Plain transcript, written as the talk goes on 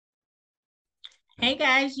Hey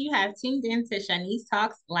guys, you have tuned in to Shanice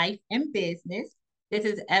Talks Life and Business. This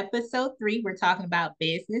is episode 3. We're talking about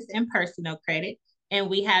business and personal credit. And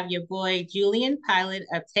we have your boy Julian Pilot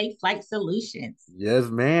of Take Flight Solutions. Yes,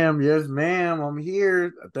 ma'am. Yes, ma'am. I'm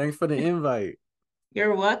here. Thanks for the invite.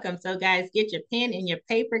 You're welcome. So, guys, get your pen and your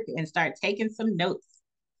paper and start taking some notes.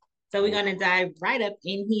 So, we're Oh, going to dive right up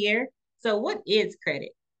in here. So, what is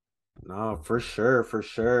credit? no, for sure, for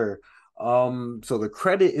sure. So the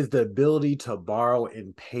credit is the ability to borrow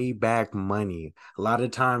and pay back money. A lot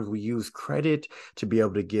of times we use credit to be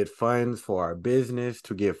able to get funds for our business,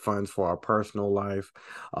 to get funds for our personal life.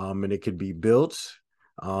 And it could be built.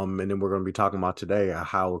 And then we're going to be talking about today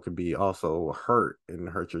how it could be also hurt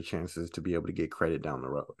your chances to be able to get credit down the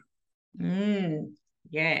road.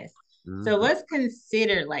 Yes. So, Mhm. what's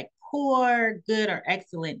considered like poor, good, or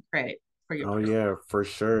excellent credit for your Oh personal? yeah, for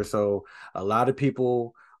sure. So a lot of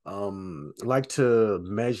people like to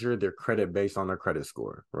measure their credit based on their credit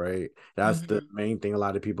score, right? That's the Mhm. main thing a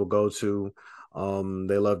lot of people go to.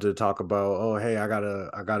 They love to talk about, oh, hey, I got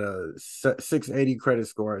a 680 credit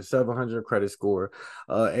score, a 700 credit score,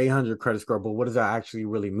 800 credit score, but what does that actually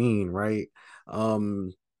really mean, right?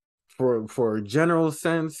 Um, for a general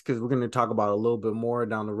sense, because we're going to talk about a little bit more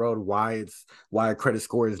down the road why a credit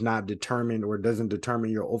score is not determined or doesn't determine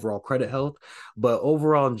your overall credit health. But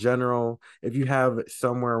overall, in general, if you have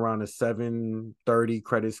somewhere around a 730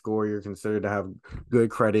 credit score, you're considered to have good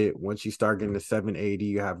credit. Once you start getting to 780,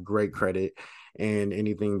 you have great credit. And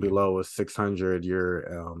anything below a 600,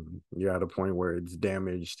 you're at a point where it's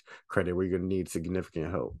damaged credit, where you're going to need significant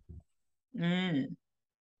help. Mm.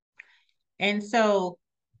 And so,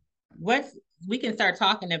 what's we can start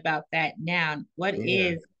talking about that now. What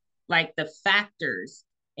Yeah. is like the factors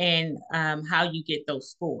and how you get those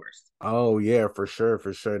scores? Oh yeah, for sure,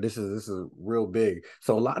 for sure. This is real big.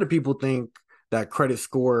 So a lot of people think that credit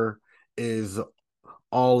score is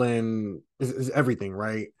all in is everything,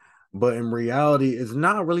 right? But in reality, it's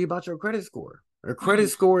not really about your credit score. A credit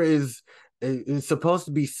Mhm. score is supposed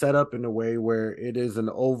to be set up in a way where it is an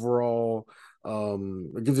overall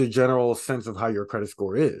it gives you a general sense of how your credit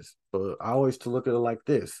score is. But I always to look at it like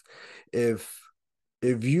this. If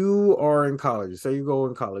if you are in college, say you go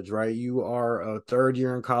in college, right? You are a third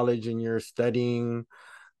year in college and you're studying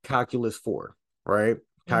calculus four, right?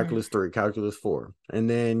 Mhm. Calculus three, calculus four, and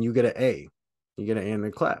then you get an A. You get an A in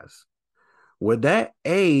the class. Would that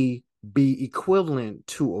A be equivalent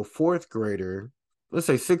to a fourth grader, let's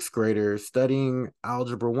say sixth grader, studying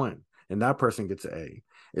algebra one, and that person gets an A?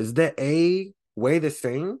 Is the A way the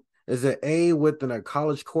same? Is an A within a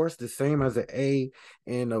college course the same as an A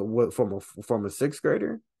in a what from a sixth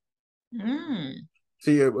grader? Mm.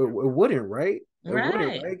 See, it wouldn't, right? It wouldn't,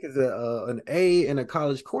 Right. right? Because an A in a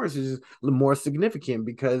college course is more significant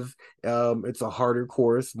because it's a harder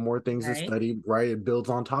course, more things to Right. study, right? It builds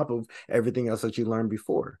on top of everything else that you learned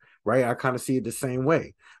before, right? I kind of see it the same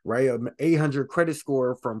way, right? An 800 credit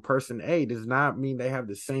score from person A does not mean they have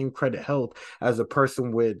the same credit health as a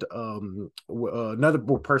person with another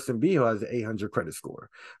person B who has an 800 credit score,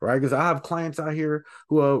 right? Because I have clients out here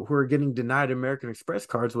who are getting denied American Express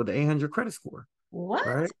cards with an 800 credit score, What?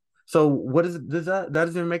 right? So what is does that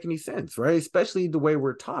doesn't make any sense, right? Especially the way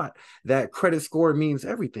we're taught that credit score means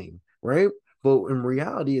everything, right? But in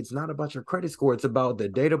reality, it's not about your credit score. It's about the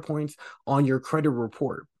data points on your credit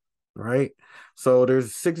report, right? So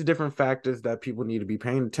there's six different factors that people need to be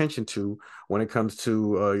paying attention to when it comes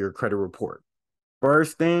to your credit report.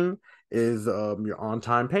 First thing is your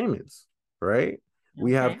on-time payments, right?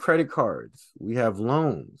 We have Okay. credit cards, we have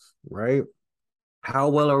loans, right? How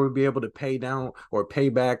well are we be able to pay down or pay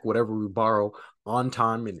back whatever we borrow on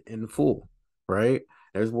time and in full, right?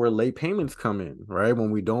 There's where late payments come in, right?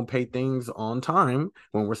 When we don't pay things on time,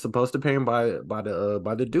 when we're supposed to pay them by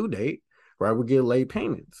the due date, right? We get late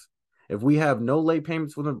payments. If we have no late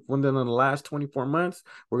payments within the last 24 months,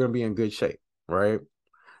 we're gonna be in good shape, right?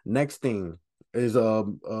 Next thing is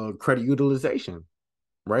credit utilization,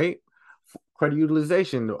 right? Credit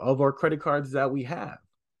utilization of our credit cards that we have,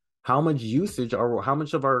 how much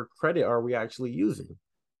of our credit are we actually using?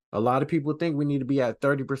 A lot of people think we need to be at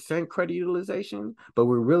 30% credit utilization, but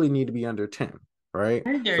we really need to be under 10, right?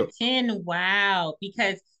 Under So 10. Wow.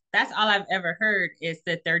 Because that's all I've ever heard is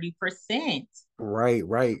the 30%. right,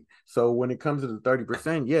 right. So when it comes to the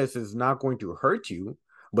 30%, yes, it's not going to hurt you,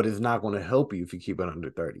 but it's not going to help you if you keep it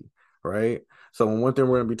under 30, right? So one thing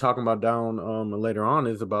we're going to be talking about down later on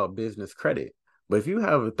is about business credit. But if you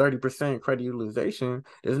have a 30% credit utilization,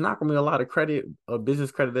 there's not going to be a lot of credit,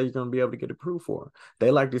 business credit that you're going to be able to get approved for.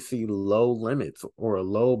 They like to see low limits or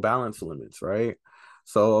low balance limits, right?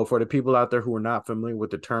 So for the people out there who are not familiar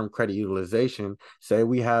with the term credit utilization, say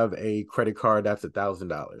we have a credit card that's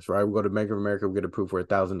 $1,000, right? We go to Bank of America, we get approved for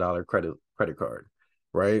 $1,000 credit card,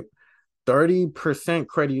 right? 30%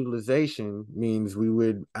 credit utilization means we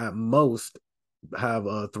would at most have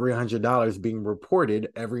 $300 being reported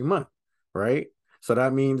every month, right? So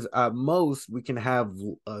that means at most we can have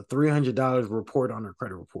 $300 report on our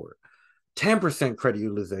credit report. 10% credit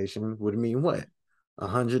utilization would mean what?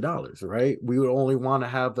 $100, right? We would only want to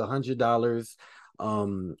have the $100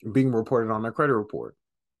 being reported on our credit report.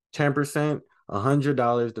 10%,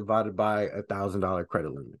 $100 divided by $1,000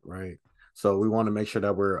 credit limit, right? So we want to make sure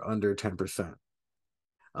that we're under 10%.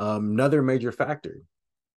 Another major factor,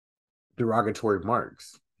 derogatory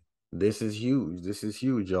marks. This is huge. This is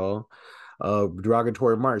huge, y'all.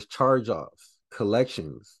 Derogatory marks, charge-offs,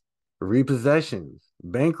 collections, repossessions,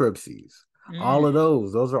 bankruptcies, all of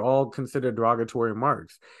those are all considered derogatory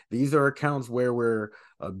marks. These are accounts where we're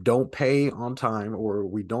don't pay on time or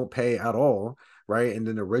we don't pay at all, right? And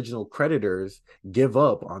then the original creditors give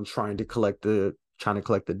up on trying to collect the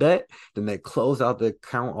debt. Then they close out the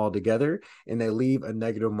account altogether and they leave a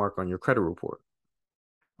negative mark on your credit report.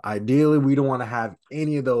 Ideally, we don't want to have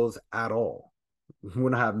any of those at all. We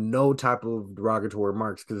want to have no type of derogatory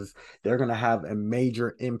marks because they're going to have a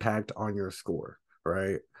major impact on your score,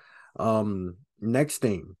 right? Next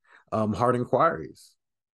thing, hard inquiries,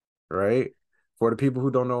 right? For the people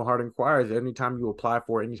who don't know hard inquiries, anytime you apply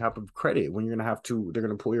for any type of credit, when you're going to have to, they're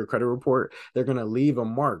going to pull your credit report, they're going to leave a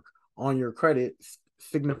mark on your credit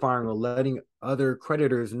signifying or letting other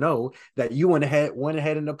creditors know that you went ahead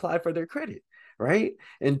and applied for their credit, right?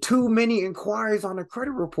 And too many inquiries on a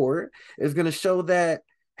credit report is going to show that,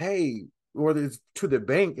 hey, or to the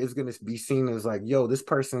bank is going to be seen as like, yo, this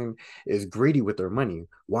person is greedy with their money.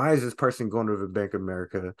 Why is this person going to the Bank of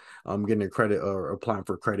America, getting a credit or applying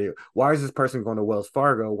for credit? Why is this person going to Wells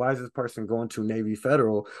Fargo? Why is this person going to Navy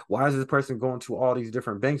Federal? Why is this person going to all these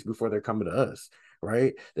different banks before they're coming to us,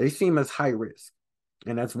 right? They seem as high risk.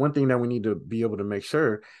 And that's one thing that we need to be able to make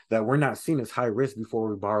sure that we're not seen as high risk before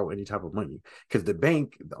we borrow any type of money. Because the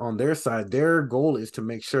bank on their side, their goal is to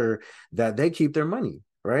make sure that they keep their money,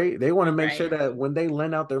 right? They want to make sure that when they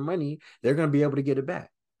lend out their money, they're going to be able to get it back,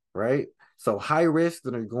 right? So high risk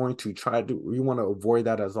that are going to try to, we want to avoid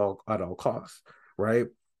that at all costs, right?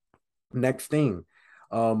 Next thing,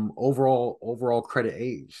 overall credit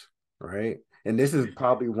age, right? And this is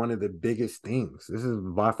probably one of the biggest things. This is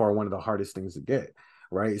by far one of the hardest things to get,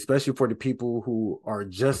 right? Especially for the people who are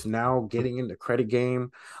just now getting in the credit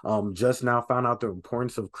game, just now found out the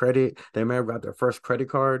importance of credit. They may have got their first credit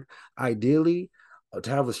card. Ideally, to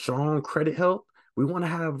have a strong credit health, we want to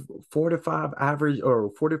have 45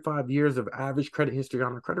 years of average credit history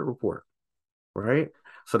on our credit report, right?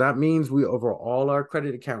 So that means we over all our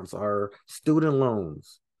credit accounts, our student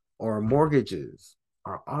loans, our mortgages,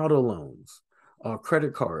 our auto loans, our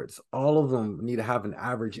credit cards, all of them need to have an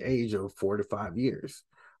average age of 4 to 5 years,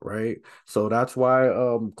 right? So that's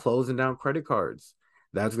why closing down credit cards,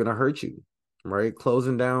 that's gonna hurt you, right?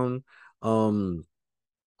 Closing down any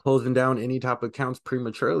type of accounts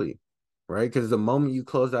prematurely, right? Because the moment you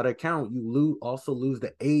close that account, you also lose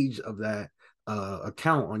the age of that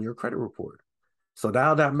account on your credit report. So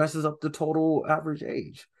now that messes up the total average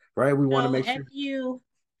age, right? We want to So make if sure.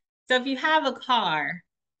 you have a car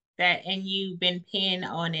and you've been paying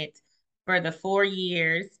on it for the 4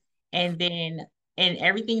 years and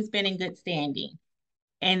everything's been in good standing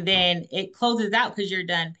and then it closes out because you're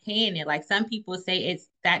done paying it. Like some people say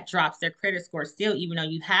that drops their credit score still, even though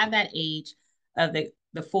you have that age of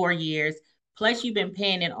the 4 years, plus you've been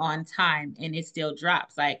paying it on time and it still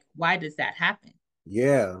drops. Like, why does that happen?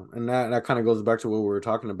 Yeah, and that kind of goes back to what we were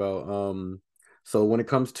talking about. So when it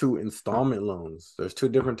comes to installment loans, there's two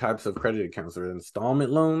different types of credit accounts. There's installment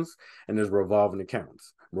loans and there's revolving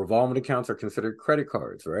accounts. Revolving accounts are considered credit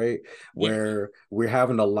cards, right? Yes. Where we're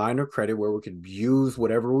having a line of credit where we could use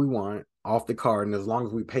whatever we want off the card, and as long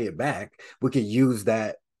as we pay it back, we could use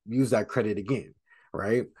that credit again,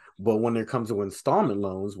 right? But when it comes to installment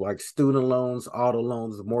loans, like student loans, auto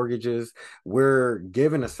loans, mortgages, we're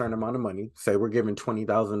given a certain amount of money. Say we're given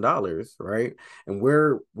 $20,000, right? And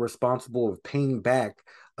we're responsible of paying back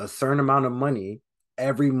a certain amount of money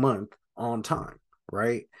every month on time,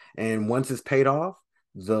 right? And once it's paid off,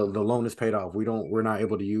 the loan is paid off. We're not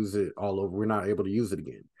able to use it all over. We're not able to use it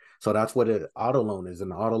again. So that's what an auto loan is.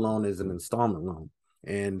 An auto loan is an installment loan.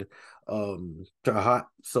 And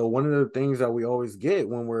so one of the things that we always get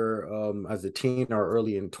when we're as a teen or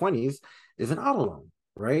early in 20s is an auto loan,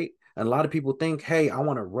 right? And a lot of people think, hey, I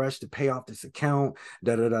want to rush to pay off this account,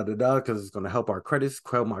 da da da da da, because it's going to help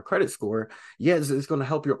help my credit score. Yes, it's going to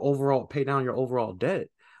help your overall pay down your overall debt.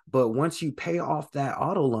 But once you pay off that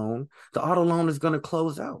auto loan, the auto loan is going to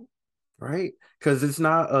close out, right? Because it's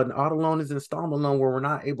not an auto loan is an installment loan where we're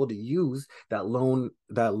not able to use that money,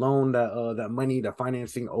 that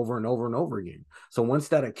financing over and over and over again. So once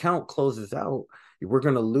that account closes out, we're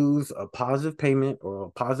going to lose a positive payment or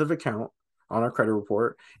a positive account on our credit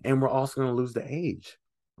report, and we're also going to lose the age,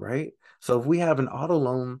 right? So if we have an auto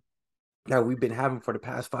loan that we've been having for the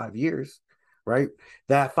past 5 years, right?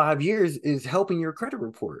 That 5 years is helping your credit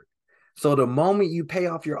report. So the moment you pay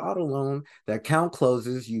off your auto loan, that account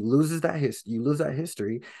closes, you lose that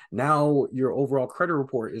history. Now your overall credit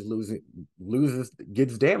report is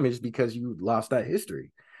gets damaged because you lost that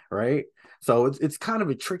history, right? So it's kind of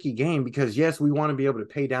a tricky game because yes, we want to be able to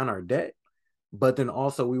pay down our debt, but then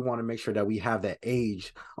also we want to make sure that we have that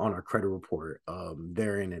age on our credit report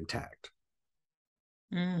therein intact.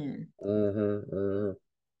 Mm. Mm-hmm, mm-hmm.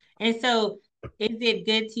 And so is it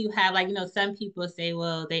good to have, like, some people say,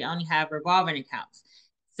 well, they only have revolving accounts.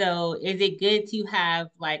 So is it good to have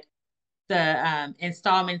like the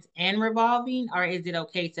installments and revolving, or is it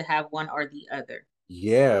okay to have one or the other?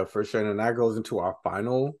 Yeah, for sure. And that goes into our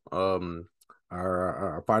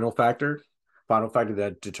our final factor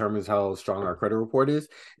that determines how strong our credit report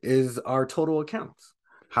is our total accounts.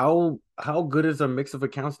 How good is a mix of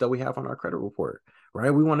accounts that we have on our credit report,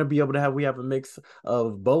 right? We want to be able to we have a mix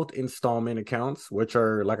of both installment accounts, which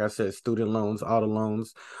are, like I said, student loans, auto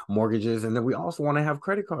loans, mortgages, and then we also want to have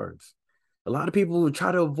credit cards. A lot of people who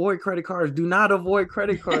try to avoid credit cards do not avoid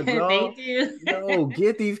credit cards, They y'all. do. No,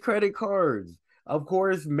 get these credit cards. Of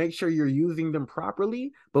course, make sure you're using them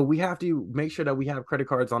properly, but we have to make sure that we have credit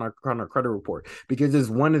cards on our credit report because it's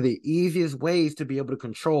one of the easiest ways to be able to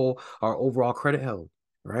control our overall credit health,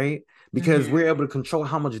 right? Because we're Hmm. able to control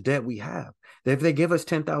how much debt we have. If they give us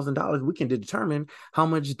 $10,000, we can determine how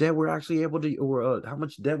much debt we're actually able to, or how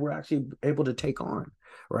much debt we're actually able to take on,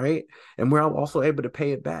 right? And we're also able to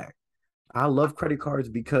pay it back. I love credit cards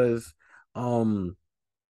because um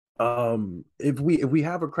if we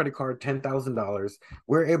have a credit card $10,000,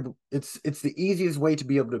 we're able it's the easiest way to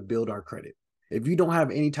be able to build our credit. If you don't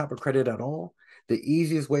have any type of credit at all, the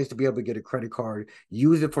easiest way is to be able to get a credit card,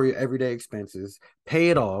 use it for your everyday expenses,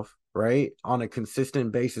 pay it off, right, on a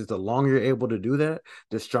consistent basis. The longer you're able to do that,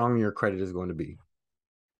 the stronger your credit is going to be.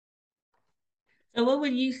 So what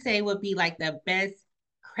would you say would be like the best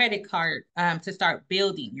credit card to start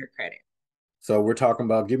building your credit? So we're talking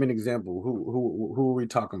about, give me an example. Who are we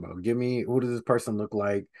talking about? Give me, who does this person look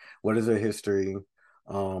like? What is their history?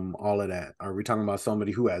 All of that. Are we talking about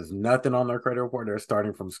somebody who has nothing on their credit report? They're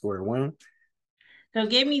starting from square one. So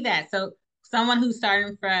give me that. So someone who's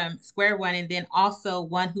starting from square one and then also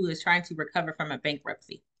one who is trying to recover from a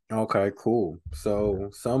bankruptcy. Okay, cool.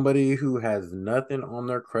 So somebody who has nothing on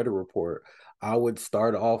their credit report, I would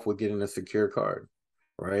start off with getting a secure card,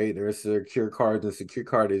 right? There's secure cards, and secure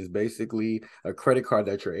card is basically a credit card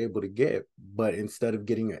that you're able to get, but instead of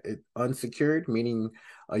getting it unsecured, meaning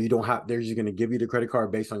you don't have, they're just going to give you the credit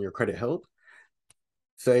card based on your credit health.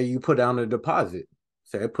 Say you put down a deposit.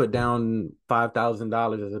 Say I put down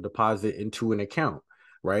 $5,000 as a deposit into an account,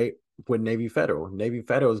 right? With Navy Federal. Navy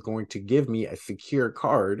Federal is going to give me a secure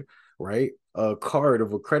card, right? A card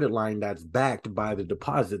of a credit line that's backed by the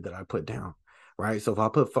deposit that I put down, right? So if I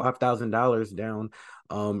put $5,000 down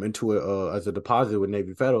into as a deposit with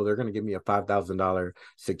Navy Federal, they're going to give me a $5,000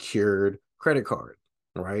 secured credit card,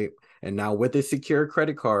 right? And now with this secure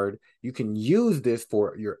credit card, you can use this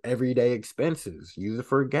for your everyday expenses. Use it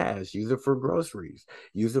for gas, use it for groceries,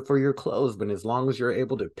 use it for your clothes. But as long as you're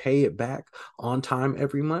able to pay it back on time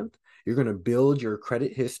every month, you're going to build your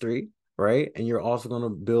credit history, right? And you're also going to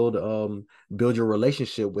build your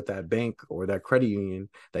relationship with that bank or that credit union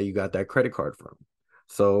that you got that credit card from.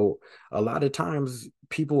 So a lot of times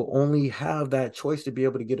people only have that choice to be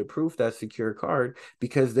able to get approved that secure card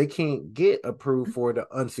because they can't get approved for the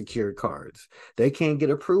unsecured cards. They can't get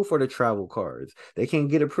approved for the travel cards. They can't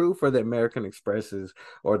get approved for the American Expresses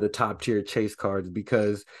or the top tier Chase cards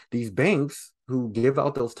because these banks who give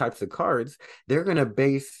out those types of cards, they're going to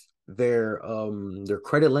base their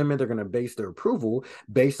credit limit, they're going to base their approval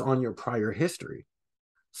based on your prior history.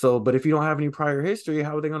 So, but if you don't have any prior history,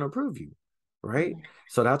 how are they going to approve you? Right.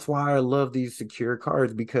 So that's why I love these secure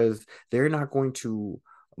cards because they're not going to,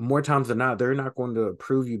 more times than not, they're not going to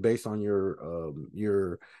approve you based on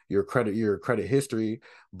your credit history.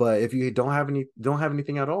 But if you don't have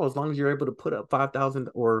anything at all, as long as you're able to put up 5,000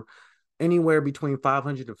 or anywhere between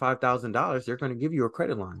 500 to $5,000, they're going to give you a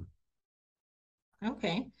credit line.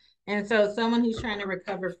 Okay. And so someone who's trying to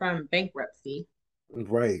recover from bankruptcy,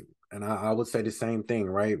 Right. And I would say the same thing,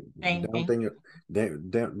 right? same Down thing.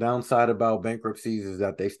 thing, downside about bankruptcies is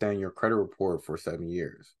that they stay in your credit report for 7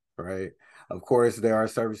 years, right? Of course, there are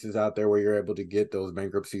services out there where you're able to get those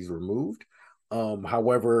bankruptcies removed.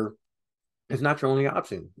 However, it's not your only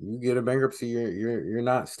option. You get a bankruptcy, you're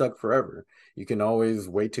not stuck forever. You can always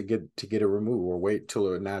wait to get it removed or wait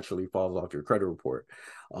till it naturally falls off your credit report.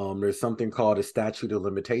 There's something called a statute of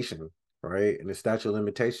limitation, right? And the statute of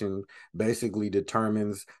limitation basically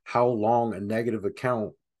determines how long a negative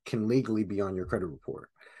account can legally be on your credit report.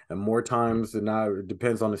 And more times than not, it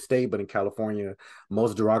depends on the state, but in California,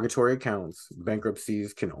 most derogatory accounts,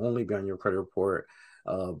 bankruptcies can only be on your credit report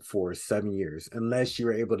for 7 years, unless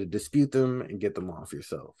you're able to dispute them and get them off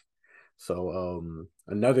yourself. So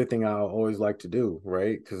another thing I always like to do,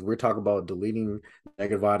 right? Because we're talking about deleting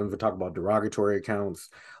negative items, we're talking about derogatory accounts,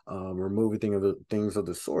 removing things of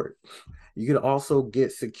the sort. You could also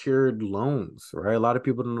get secured loans, right? A lot of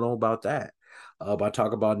people don't know about that. I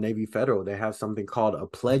talk about Navy Federal, they have something called a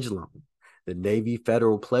pledge loan, the Navy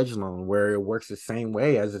Federal Pledge Loan, where it works the same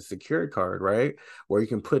way as a secured card, right? Where you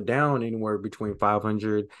can put down anywhere between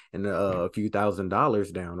 500 and a few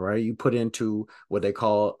 $1,000s down, right? You put into what they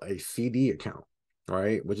call a CD account,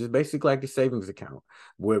 right? Which is basically like a savings account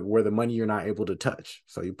where the money you're not able to touch.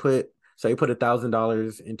 So you put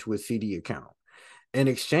 $1,000 into a CD account. In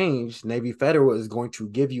exchange, Navy Federal is going to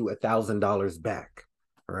give you $1,000 back,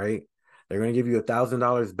 right? They're going to give you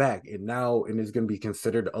 $1,000 back, and it's going to be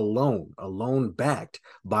considered a loan backed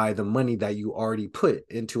by the money that you already put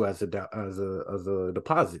into as a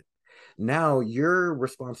deposit. Now your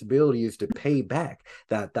responsibility is to pay back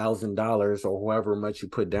that $1,000 or however much you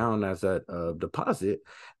put down as a deposit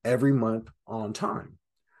every month on time.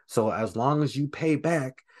 So as long as you pay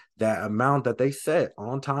back that amount that they set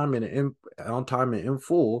on time and in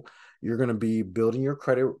full, you're going to be building your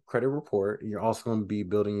credit report. You're also going to be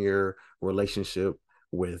building your relationship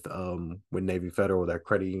with Navy Federal, that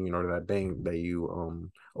credit union or that bank that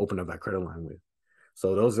you open up that credit line with.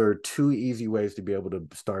 So those are two easy ways to be able to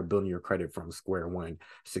start building your credit from square one: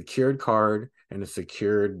 secured card and a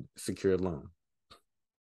secured loan.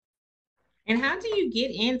 And how do you get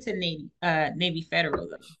into Navy Federal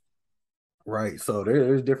though? Right. So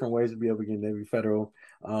there's different ways to be able to get Navy Federal.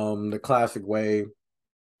 The classic way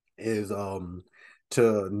is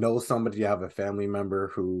to know somebody, to have a family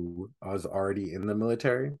member who is already in the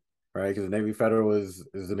military, right? Because Navy Federal is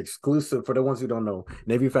an exclusive, for the ones who don't know,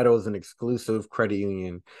 Navy Federal is an exclusive credit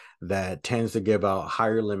union that tends to give out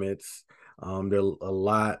higher limits. They're a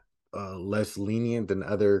lot less lenient than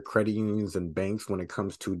other credit unions and banks when it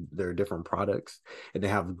comes to their different products, and they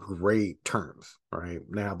have great terms, right?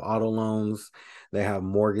 They have auto loans, they have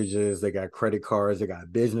mortgages, they got credit cards, they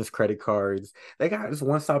got business credit cards, they got this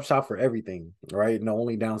one-stop shop for everything, right? And the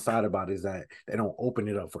only downside about it is that they don't open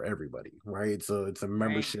it up for everybody, right? It's a Right.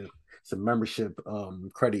 membership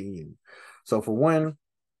credit union. So for one,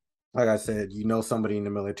 like I said, somebody in the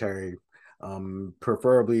military,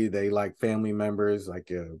 preferably they like family members, like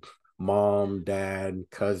your mom, dad,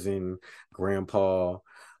 cousin, grandpa.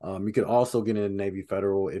 You could also get in the Navy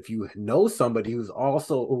Federal if you know somebody who's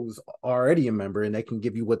already a member, and they can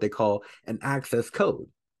give you what they call an access code,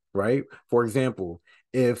 right? For example,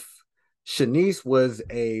 if Shanice was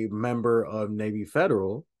a member of Navy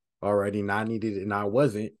Federal already, and I needed it and I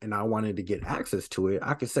wasn't, and I wanted to get access to it,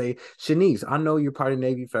 I could say, Shanice, I know you're part of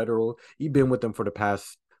Navy Federal. You've been with them for the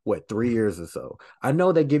past 3 years or so. I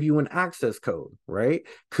know they give you an access code, right?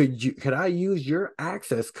 Could I use your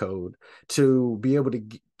access code to be able to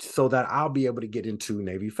so that I'll be able to get into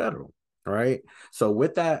Navy Federal? Right. So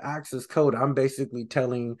with that access code, I'm basically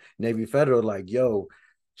telling Navy Federal, like, yo,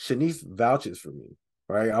 Shanice vouches for me,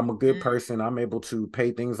 right? I'm a good Mm. person. I'm able to pay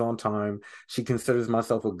things on time. She considers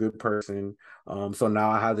myself a good person. So now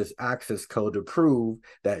I have this access code to prove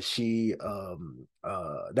that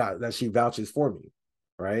that she vouches for me,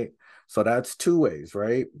 right? So that's two ways,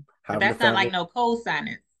 right? But Having the that's not family. like no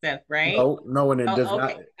co-signing stuff, right? No, and it does Oh,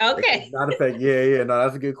 not. okay. It does Okay. not affect. Yeah, yeah. No,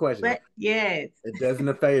 that's a good question. But yes. It doesn't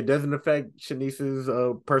affect. It doesn't affect Shanice's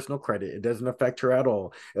personal credit. It doesn't affect her at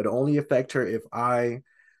all. It only affect her if I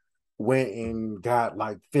went and got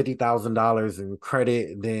like $50,000 in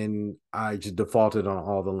credit, then I just defaulted on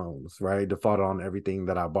all the loans, right? Defaulted on everything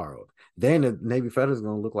that I borrowed. Then the Navy Federal is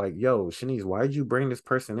gonna look like, yo, Shanice, why did you bring this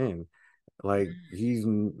person in? Like he's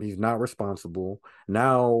not responsible.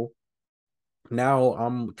 Now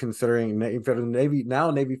I'm considering Navy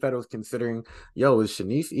Federal is considering, yo, is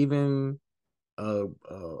Shanice even a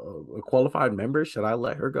qualified member? Should I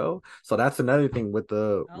let her go? So that's another thing with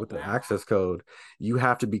the Oh with the wow. access code. You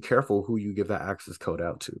have to be careful who you give that access code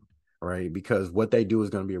out to. right? Because what they do is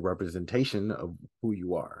going to be a representation of who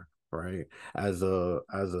you are, right? As a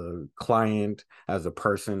client, as a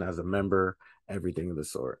person, as a member, everything of the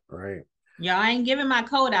sort, right? Y'all ain't giving my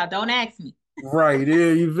code out. Don't ask me. Right,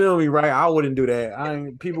 yeah, you feel me, right? I wouldn't do that. I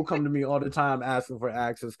ain't, people come to me all the time asking for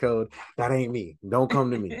access code. That ain't me. Don't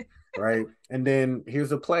come to me, right? And then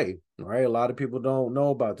here's a play, right? A lot of people don't know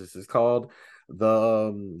about this. It's called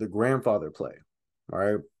the grandfather play,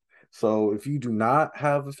 right? So if you do not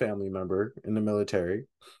have a family member in the military,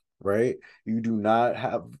 right? You do not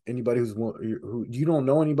have anybody who you don't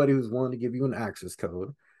know anybody who's willing to give you an access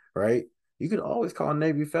code, right? You can always call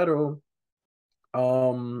Navy Federal,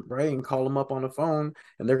 right, and call them up on the phone,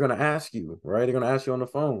 and they're going to ask you, right? They're going to ask you on the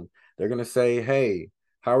phone. They're going to say, hey,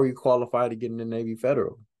 how are you qualified to get into Navy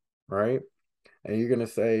Federal, right? And you're going to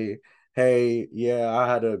say, hey, yeah, I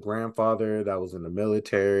had a grandfather that was in the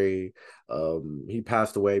military. He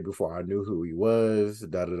passed away before I knew who he was,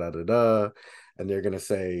 da da da da da. And they're going to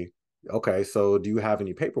say, okay, so do you have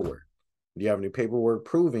any paperwork? Do you have any paperwork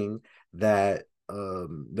proving that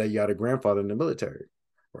that you had a grandfather in the military,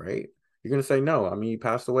 right? You're gonna say no. I mean, he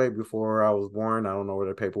passed away before I was born. I don't know where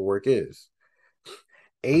the paperwork is.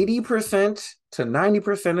 80% to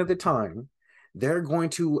 90% of the time, they're going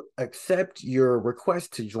to accept your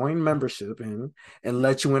request to join membership in and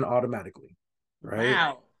let you in automatically, right?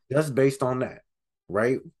 Wow. Just based on that,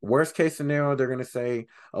 right? Worst case scenario, they're gonna say,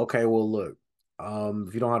 okay, well, look,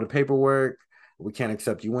 if you don't have the paperwork, we can't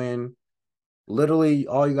accept you in. Literally,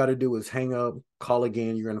 all you got to do is hang up, call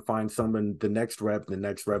again. You're gonna find someone, the next rep. The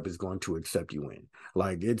next rep is going to accept you in.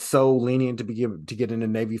 Like, it's so lenient to get into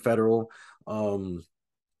Navy Federal. Um,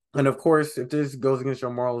 and of course, if this goes against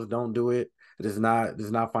your morals, don't do it. It is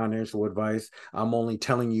not financial advice. I'm only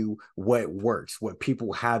telling you what works, what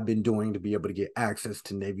people have been doing to be able to get access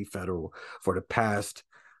to Navy Federal for the past,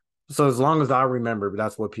 so as long as I remember,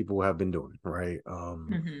 that's what people have been doing, right?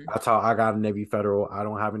 Hmm. That's how I got a Navy Federal. I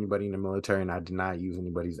don't have anybody in the military, and I did not use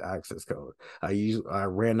anybody's access code. I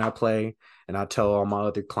ran that play, and I tell all my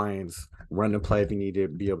other clients, run the play if you need to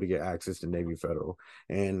be able to get access to Navy Federal.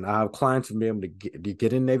 And I have clients who be able to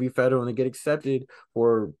get in Navy Federal and to get accepted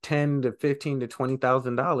for 10 to 15 to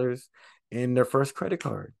 $20,000 in their first credit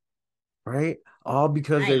card, right? All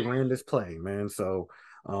because they Nice. ran this play, man. So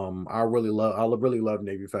I really love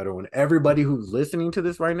Navy Federal. And everybody who's listening to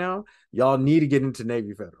this right now, y'all need to get into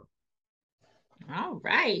Navy Federal. All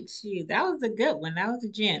right. Shoot, that was a good one. That was a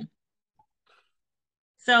gem.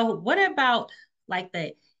 So what about like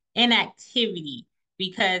the inactivity?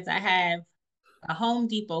 Because I have a Home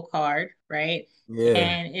Depot card, right? Yeah.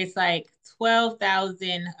 And it's like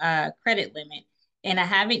 12,000 credit limit. And I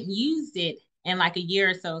haven't used it in like a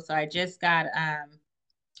year or so. So I just got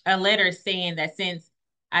a letter saying that since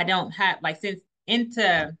I don't have like since into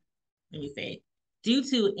let me say due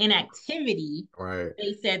to inactivity, Right.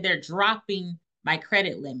 they said they're dropping my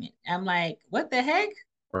credit limit. I'm like, what the heck?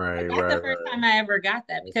 Right. Like that's Right. the first Right. time I ever got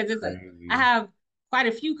that That's because it's a I crazy. have quite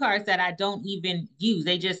a few cards that I don't even use.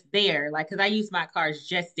 They just there, like because I use my cards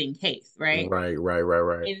just in case, right? Right. Right. Right.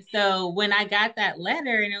 Right. And so when I got that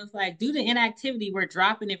letter and it was like, due to inactivity, we're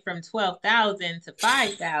dropping it from 12,000 to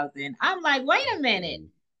 5,000. I'm like, wait a minute.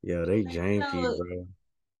 Yeah, they Like, janky, so bro.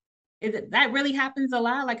 is it that really happens a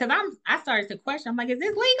lot? Like, cause I started to question. I'm like, is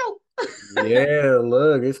this legal? Yeah,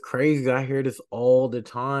 look, it's crazy. I hear this all the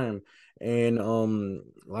time. And a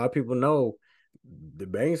lot of people know the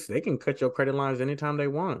banks, they can cut your credit lines anytime they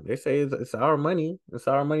want. They say it's our money. It's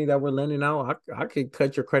our money that we're lending out. I could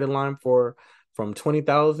cut your credit line for from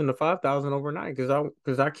 20,000 to 5,000 overnight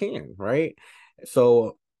because I can, right?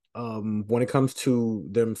 So when it comes to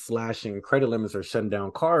them slashing credit limits or shutting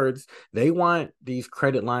down cards, they want these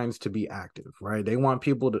credit lines to be active, right? They want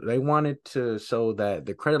it to show that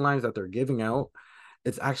the credit lines that they're giving out,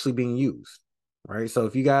 it's actually being used, right? So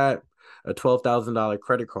if you got a $12,000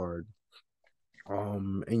 credit card,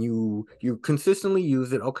 and you consistently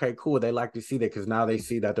use it, okay, cool. They like to see that because now they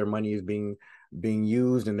see that their money is being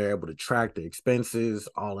used and they're able to track the expenses,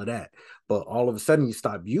 all of that. But all of a sudden you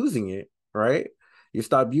stop using it, right? You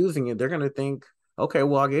stop using it, they're gonna think, okay,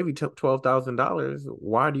 well, I gave you $12,000.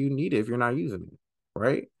 Why do you need it if you're not using it,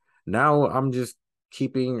 right? Now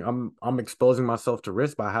I'm exposing myself to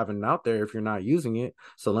risk by having it out there if you're not using it.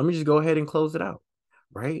 So let me just go ahead and close it out,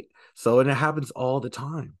 right? So and it happens all the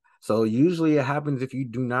time. So usually it happens if you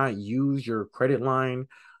do not use your credit line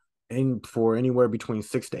in for anywhere between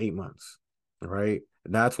 6 to 8 months, right?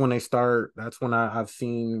 That's when I've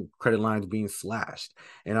seen credit lines being slashed.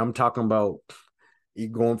 And I'm talking about you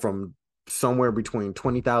going from somewhere between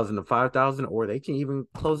 20,000 to 5,000, or they can even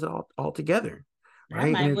close it all together, I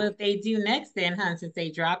right? might And what they do next then, huh? Since they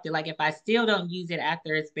dropped it. Like if I still don't use it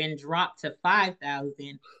after it's been dropped to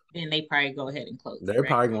 5,000, then they probably go ahead and close it, they're right?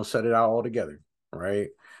 probably gonna shut it out altogether, right?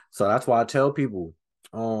 So that's why I tell people,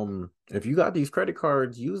 if you got these credit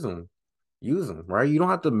cards, use them, right? You don't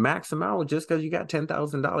have to max them out just because you got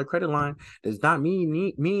 $10,000 credit line. Does not mean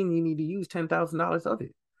you need to use $10,000 of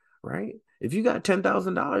it, right? If you got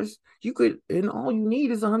 $10,000, you could, and all you need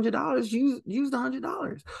is $100. Use the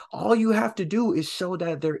 $100. All you have to do is show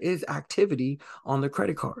that there is activity on the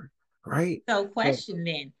credit card, right? So So, question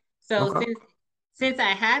then. So okay. since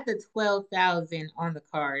I had the 12,000 on the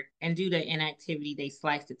card and due to inactivity, they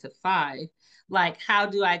sliced it to five. Like, how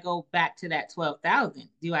do I go back to that 12,000?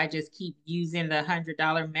 Do I just keep using the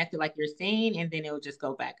 $100 method like you're saying, and then it will just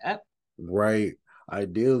go back up? Right.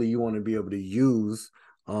 Ideally, you want to be able to use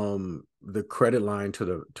the credit line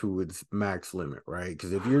to its max limit, right?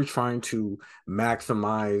 Because if you're trying to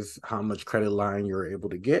maximize how much credit line you're able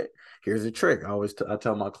to get, here's a trick. I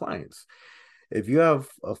tell my clients, if you have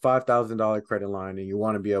a $5,000 credit line and you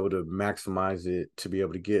want to be able to maximize it to be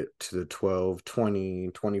able to get to the 12,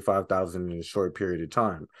 20, 25,000 in a short period of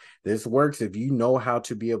time. This works if you know how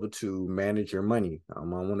to be able to manage your money. I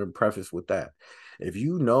want to preface with that. If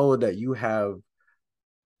you know that you have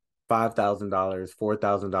 $5,000,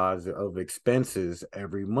 $4,000 of expenses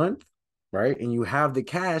every month, right? And you have the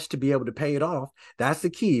cash to be able to pay it off. That's the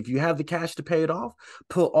key. If you have the cash to pay it off,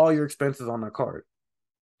 put all your expenses on that card.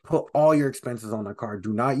 Put all your expenses on that card.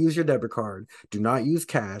 Do not use your debit card. Do not use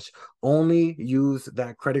cash. Only use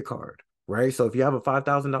that credit card, right? So if you have a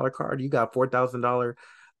 $5,000 card, you got $4,000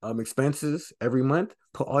 expenses every month.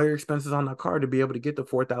 Put all your expenses on that card to be able to get the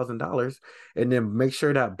 $4,000, and then make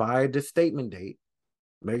sure that by the statement date,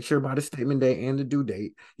 make sure by the statement date and the due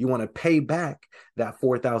date, you want to pay back that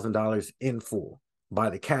 $4,000 in full by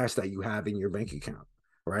the cash that you have in your bank account,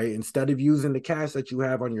 right? Instead of using the cash that you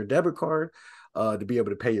have on your debit card to be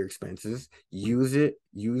able to pay your expenses, use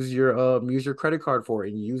your credit card for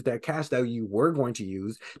it, and use that cash that you were going to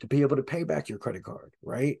use to be able to pay back your credit card,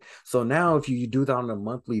 right? So now if you do that on a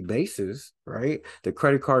monthly basis, right, the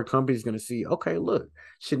credit card company is going to see, okay, look,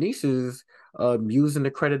 Shanice is using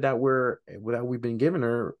the credit that we've been giving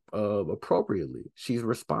her appropriately. She's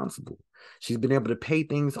responsible. She's been able to pay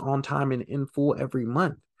things on time and in full every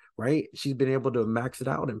month. Right? She's been able to max it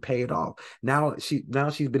out and pay it off. She's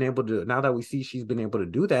been able to, now that we see she's been able to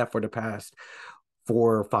do that for the past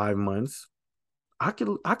 4 or 5 months. I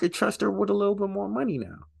could trust her with a little bit more money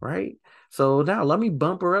now, right? So now let me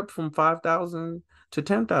bump her up from 5,000 to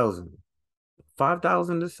 10,000.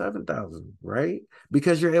 5,000 to 7,000, right?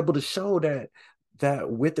 Because you're able to show that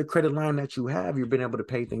with the credit line that you have, you've been able to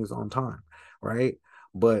pay things on time, right?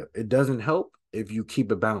 But it doesn't help if you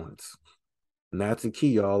keep a balance. And that's the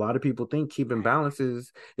key, y'all. A lot of people think keeping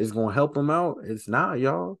balances is going to help them out. It's not,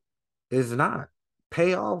 y'all. It's not.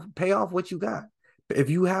 Pay off what you got. If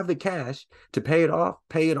you have the cash to pay it off,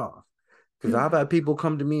 pay it off. Because I've had people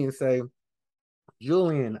come to me and say,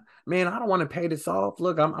 Julian, man, I don't want to pay this off.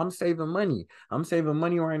 Look, I'm saving money. I'm saving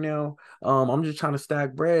money right now. I'm just trying to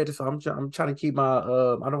stack bread. So I'm trying to keep my I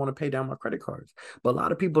don't want to pay down my credit cards. But a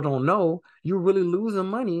lot of people don't know you're really losing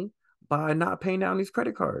money by not paying down these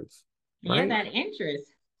credit cards, Yeah, right? that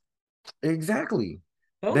interest. Exactly.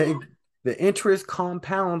 Oh, The interest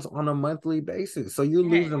compounds on a monthly basis. So you're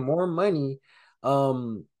yes. losing more money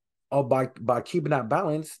um by keeping that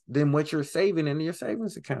balance than what you're saving in your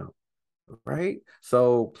savings account, right?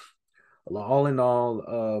 So all in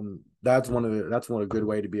all, that's one a good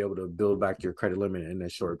way to be able to build back your credit limit in a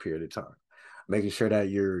short period of time. Making sure that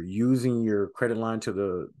you're using your credit line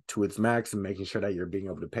to its max and making sure that you're being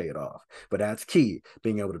able to pay it off. But that's key,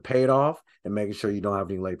 being able to pay it off and making sure you don't have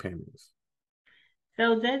any late payments.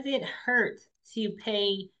 So does it hurt to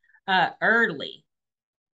pay early?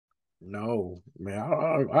 No, man,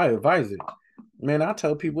 I advise it. Man, I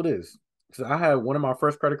tell people this. So I had one of my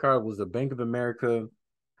first credit card was a Bank of America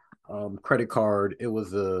credit card. It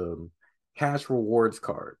was a cash rewards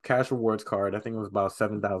card. Cash rewards card. I think it was about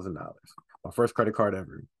 $7,000. My first credit card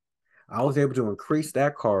ever. I was able to increase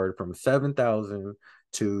that card from 7,000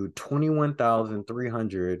 to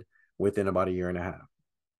 21,300 within about a year and a half.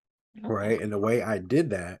 Okay. Right. And the way I did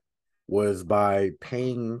that was by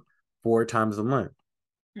paying 4 times a month.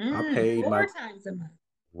 I paid my Four times a month.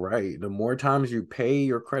 right. The more times you pay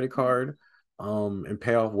your credit card, and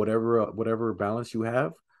pay off whatever balance you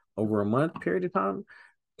have over a month period of time,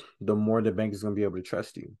 the more the bank is going to be able to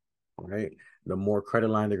trust you, right? The more credit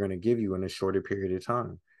line they're going to give you in a shorter period of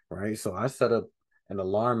time, right? So I set up an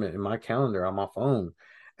alarm in my calendar on my phone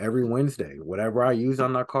every Wednesday. Whatever I use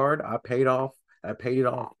on that card, I paid it off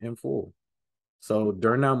in full. So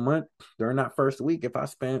during that month, during that first week, if I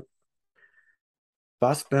spent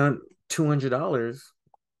 $200,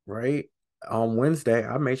 right, on Wednesday,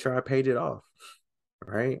 I made sure I paid it off.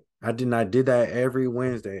 Right. I did that every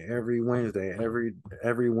Wednesday,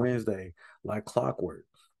 like clockwork.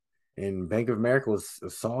 And Bank of America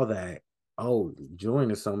saw that, oh, Julian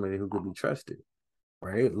is somebody who could be trusted,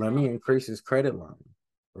 right? Let me increase his credit line,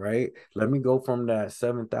 right? Let me go from that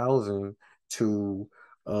 7,000 to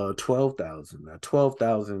 12,000, that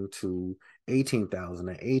 12,000 to 18,000,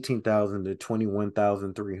 and 18,000 to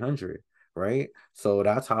 21,300, right? So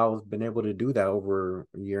that's how I've been able to do that over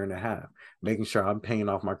a year and a half, making sure I'm paying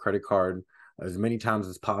off my credit card as many times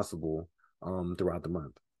as possible throughout the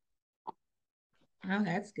month. Oh,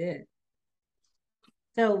 that's good.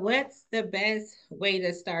 So, what's the best way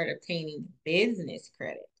to start obtaining business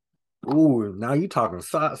credit? Ooh, now you talking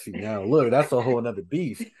saucy. Now look, that's a whole nother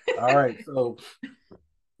beast. All right, so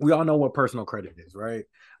we all know what personal credit is, right?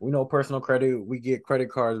 We know personal credit. We get credit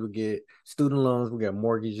cards, we get student loans, we get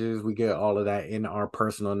mortgages, we get all of that in our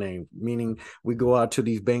personal name. Meaning, we go out to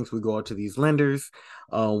these banks, we go out to these lenders.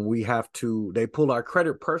 They pull our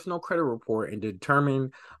personal credit report, and determine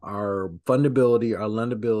our fundability, our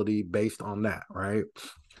lendability based on that, right?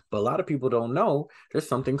 But a lot of people don't know there's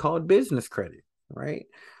something called business credit, right?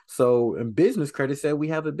 So in business credit, say we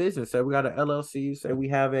have a business, say we got an LLC, say we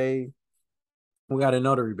got a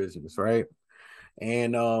notary business, right?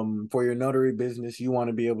 And for your notary business, you want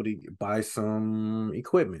to be able to buy some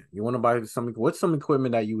equipment. You want to buy what's some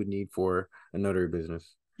equipment that you would need for a notary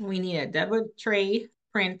business? We need a double tray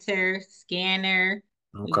printer, scanner.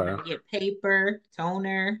 We Okay. want to get paper,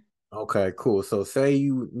 toner. Okay, cool. So say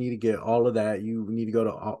you need to get all of that. You need to go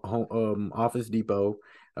to Office Depot,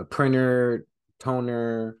 a printer,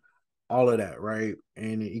 toner, all of that, right?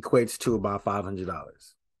 And it equates to about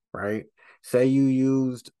 $500, right? Say you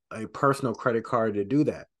used a personal credit card to do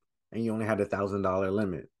that, and you only had $1,000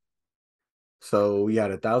 limit. So you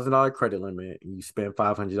had $1,000 credit limit, and you spent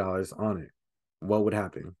 $500 on it. What would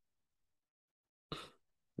happen?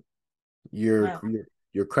 Your Well,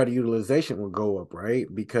 your your credit utilization would go up, right?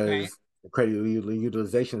 right. Because the credit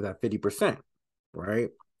utilization is at 50%, right?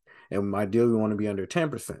 And ideally, we want to be under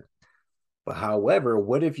 10%. But however,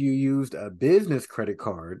 what if you used a business credit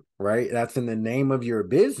card, right? That's in the name of your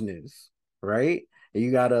business, right? And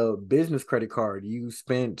you got a business credit card. You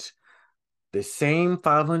spent the same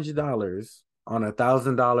 $500 on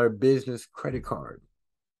 $1,000 business credit card.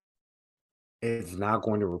 It's not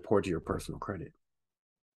going to report to your personal credit.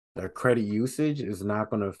 The credit usage is not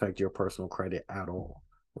going to affect your personal credit at all,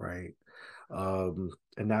 right? And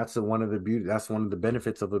that's one of the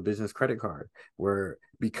benefits of a business credit card, where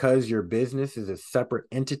because your business is a separate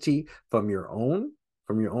entity from your own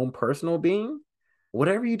personal being,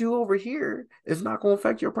 whatever you do over here is not going to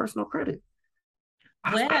affect your personal credit.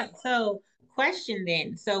 So question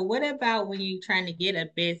then. So what about when you're trying to get a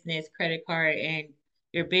business credit card and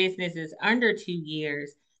your business is under 2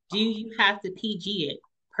 years? Do you have to PG it,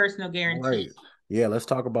 personal All right. guarantee? Yeah, let's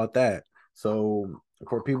talk about that. So,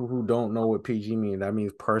 for people who don't know what PG means, that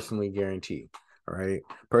means personally guaranteed. All right.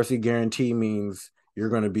 Personally guarantee means you're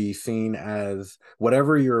going to be seen as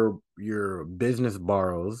whatever your business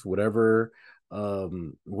borrows, whatever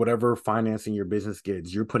financing your business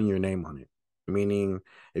gets, you're putting your name on it. Meaning,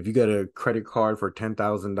 if you get a credit card for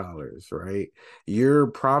 $10,000, right, you're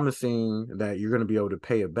promising that you're going to be able to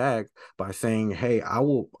pay it back by saying, "Hey,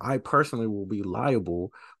 I personally will be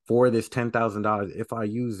liable for this $10,000 if I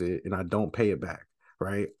use it and I don't pay it back."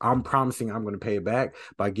 Right. I'm promising I'm going to pay it back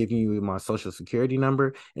by giving you my social security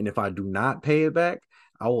number. And if I do not pay it back,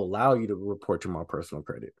 I will allow you to report to my personal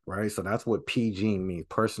credit. Right. So that's what PG means,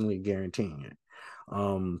 personally guaranteeing it.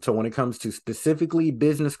 So when it comes to specifically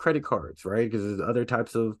business credit cards, right? Because there's other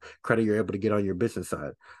types of credit you're able to get on your business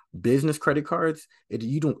side. Business credit cards,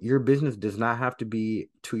 your business does not have to be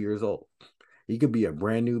 2 years old. You could be a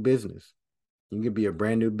brand new business. You could be a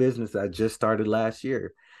brand new business that just started last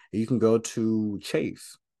year. You can go to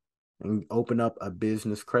Chase and open up a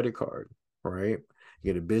business credit card, right?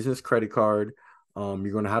 You get a business credit card.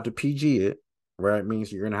 You're going to have to PG it, right? It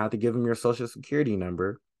means you're going to have to give them your social security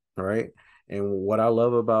number, right? And what I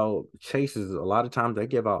love about Chase is a lot of times they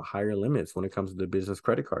give out higher limits when it comes to the business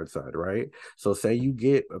credit card side, right? So say you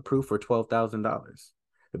get approved for $12,000,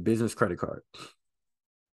 a business credit card.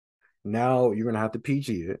 Now you're gonna have to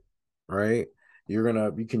PG it, right?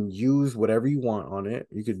 You can use whatever you want on it.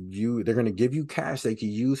 They're gonna give you cash they can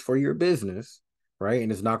use for your business, right?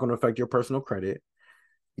 And it's not gonna affect your personal credit.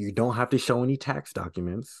 You don't have to show any tax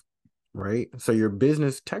documents, right? So your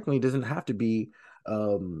business technically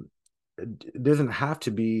um doesn't have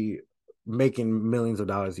to be making millions of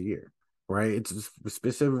dollars a year, right? It's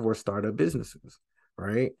specific for startup businesses,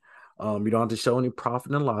 right? You don't have to show any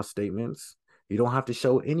profit and loss statements. You don't have to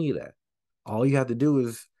show any of that. All you have to do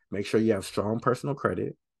is make sure you have strong personal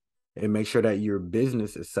credit and make sure that your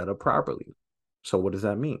business is set up properly. So what does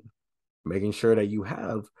that mean? Making sure that you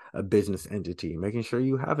have a business entity, making sure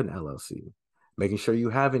you have an LLC, making sure you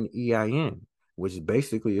have an EIN, which is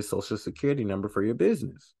basically a social security number for your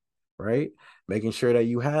business, right? Making sure that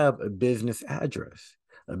you have a business address,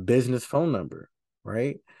 a business phone number,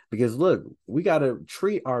 right? Because look, we got to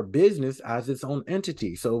treat our business as its own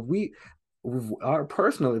entity. So if we our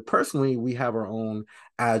personally we have our own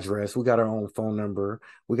address, we got our own phone number,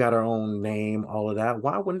 we got our own name, all of that.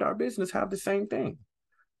 Why wouldn't our business have the same thing,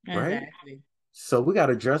 right? Exactly. So we got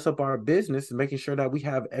to dress up our business and making sure that we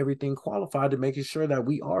have everything qualified, to making sure that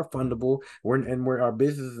we are fundable, where our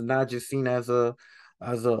business is not just seen as a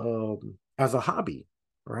hobby,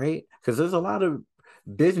 right? Because there's a lot of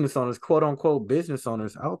business owners, quote unquote business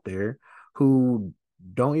owners out there, who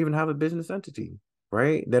don't even have a business entity,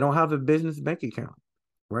 right? They don't have a business bank account,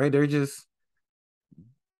 right? They're just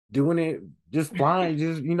doing it, just flying,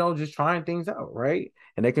 just trying things out, right?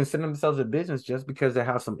 And they consider themselves a business just because they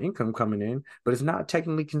have some income coming in, but it's not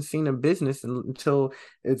technically seen a business until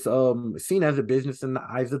it's seen as a business in the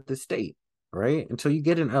eyes of the state, right? Until you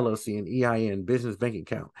get an LLC, an EIN, business bank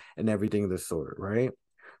account, and everything of this sort, right?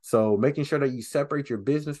 So making sure that you separate your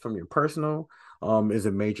business from your personal is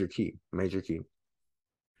a major key, major key.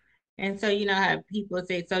 And so, how people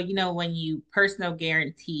say, so, when you personal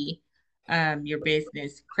guarantee your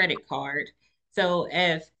business credit card, so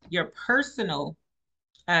if your personal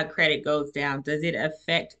credit goes down, does it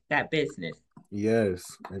affect that business? Yes,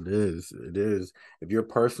 it is. It is. If your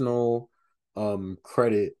personal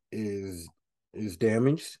credit is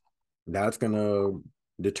damaged, that's gonna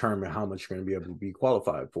determine how much you're gonna be able to be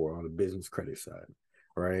qualified for on the business credit side,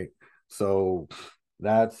 right? So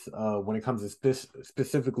that's when it comes to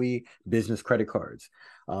specifically business credit cards.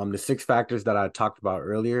 The six factors that I talked about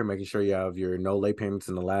earlier, making sure you have your no late payments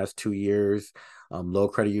in the last 2 years, low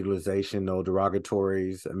credit utilization, no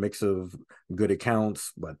derogatories, a mix of good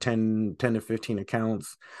accounts, but 10 to 15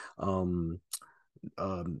 accounts, um,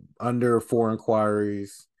 under four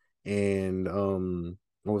inquiries, and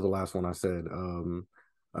what was the last one I said?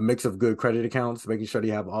 A mix of good credit accounts, making sure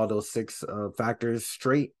you have all those six factors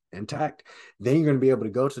straight intact. Then you're going to be able to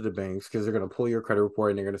go to the banks, because they're going to pull your credit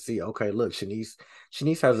report and they're going to see, okay, look,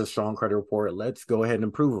 Shanice has a strong credit report. Let's go ahead and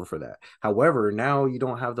approve her for that. However, now you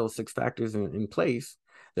don't have those six factors in place.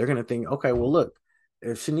 They're going to think, okay, well, look,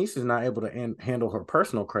 if Shanice is not able to handle her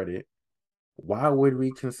personal credit, why would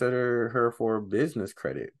we consider her for business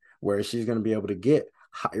credit, where she's going to be able to get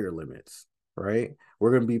higher limits, right?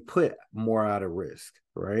 We're going to be put more at a risk,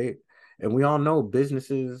 right? And we all know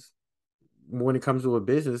businesses, when it comes to a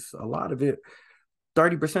business, a lot of it,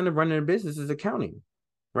 30% of running a business is accounting,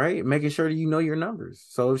 right? Making sure that you know your numbers.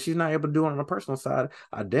 So if she's not able to do it on the personal side,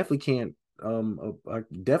 I definitely can't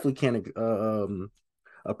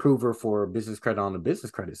approve her for business credit on the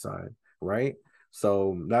business credit side, right?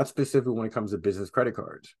 So that's specific when it comes to business credit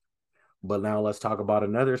cards. But now let's talk about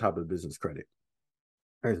another type of business credit.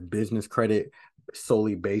 There's business credit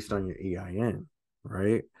solely based on your EIN,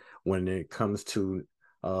 right? When it comes to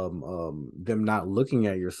them not looking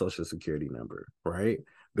at your social security number, right?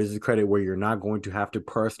 Business credit where you're not going to have to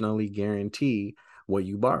personally guarantee what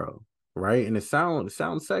you borrow, right? And it sounds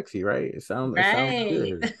sexy, right? It sounds Right.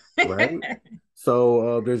 good, right?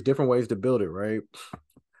 So there's different ways to build it, right?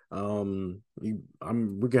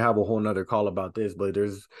 We could have a whole nother call about this, but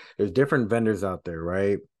there's different vendors out there,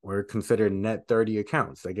 right? We're considered net 30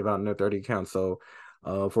 accounts. They give out net 30 accounts. So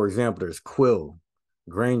for example, there's Quill,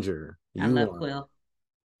 Granger, I love Uline. Quill.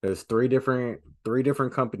 There's three different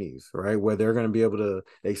companies, right? Where they're going to be able to,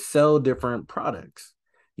 they sell different products.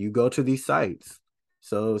 You go to these sites.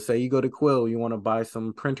 So say you go to Quill, you want to buy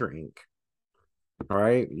some printer ink. All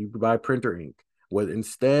right. You buy printer ink. What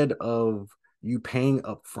instead of you paying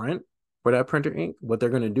up front for that printer ink, what they're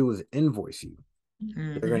going to do is invoice you.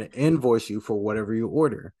 They're Hmm. going to invoice you for whatever you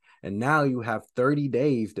order. And now you have 30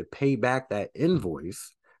 days to pay back that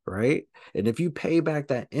invoice, right? And if you pay back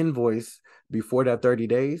that invoice before that 30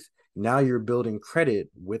 days, now you're building credit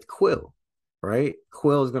with Quill, right?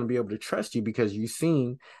 Quill is going to be able to trust you because they've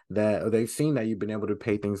seen that you've been able to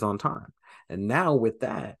pay things on time. And now with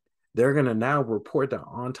that, they're going to now report the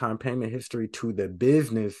on-time payment history to the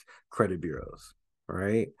business credit bureaus,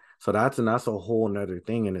 right? So that's a whole nother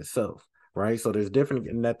thing in itself. right? So there's different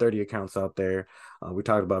net 30 accounts out there. We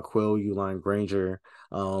talked about Quill, Uline, Granger,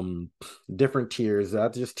 different tiers.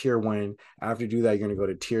 That's just tier one. After you do that, you're going to go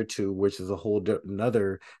to tier two, which is a whole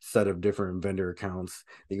another set of different vendor accounts.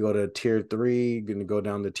 You go to tier three, you're going to go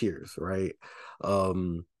down the tiers, right?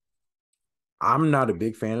 I'm not a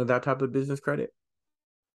big fan of that type of business credit.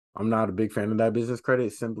 I'm not a big fan of that business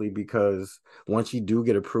credit simply because once you do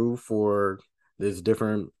get approved for this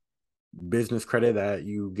different business credit that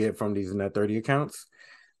you get from these net 30 accounts,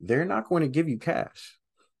 they're not going to give you cash.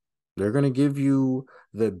 They're going to give you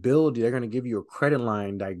the ability, they're going to give you a credit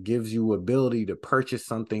line that gives you ability to purchase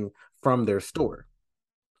something from their store.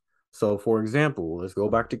 So for example, let's go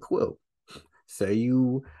back to Quill. Say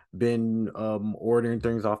you've been ordering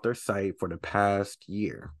things off their site for the past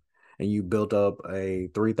year and you built up a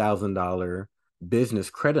 $3,000 business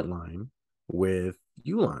credit line with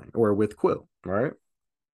Uline or with Quill, right?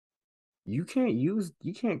 You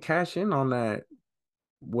can't cash in on that.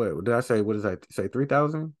 What did I say? What did I say?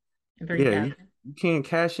 3,000? Yeah, 3,000. you can't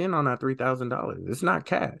cash in on that $3,000. It's not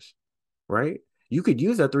cash, right? You could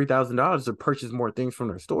use that $3,000 to purchase more things from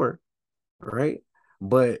their store, right?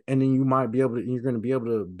 But and then you're going to be able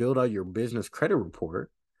to build out your business credit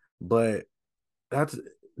report, but that's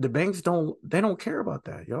the banks don't care about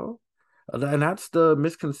that, yo. And that's the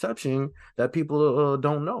misconception that people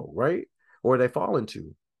don't know, right? Or they fall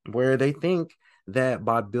into, where they think that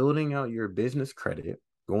by building out your business credit,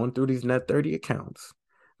 going through these net 30 accounts,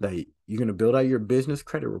 that you're going to build out your business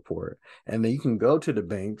credit report, and then you can go to the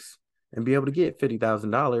banks and be able to get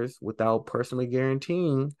 $50,000 without personally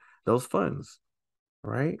guaranteeing those funds,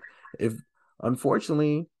 right? If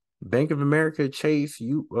unfortunately Bank of America, Chase,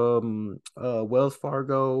 Wells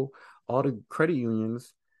Fargo, all the credit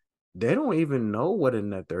unions, they don't even know what a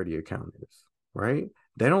net 30 account is, right?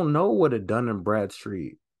 They don't know what a Dun and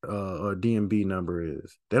Bradstreet DMB number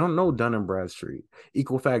is. They don't know Dun and Bradstreet,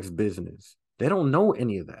 Equifax Business. They don't know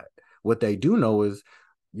any of that. What they do know is,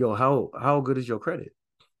 yo, how good is your credit?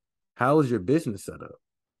 How is your business set up?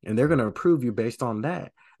 And they're going to approve you based on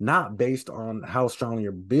that, not based on how strong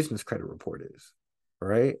your business credit report is,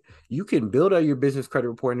 right? You can build out your business credit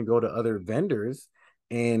report and go to other vendors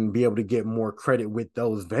and be able to get more credit with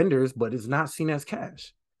those vendors, but it's not seen as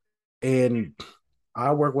cash. And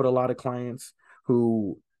I work with a lot of clients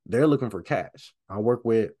who they're looking for cash. I work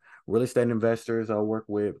with real estate investors. I work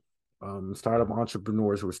with startup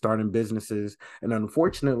entrepreneurs who are starting businesses. And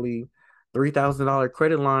unfortunately, $3,000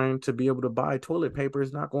 credit line to be able to buy toilet paper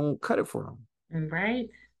is not going to cut it for them. Right.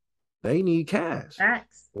 They need cash,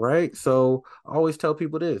 Facts. right? So I always tell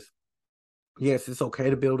people this. Yes, it's okay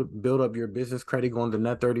to build up your business credit going the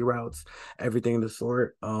net 30 routes, everything of the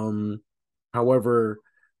sort. However,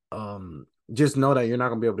 just know that you're not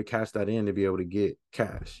gonna be able to cash that in to be able to get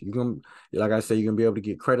cash. You can, like I said, you're gonna be able to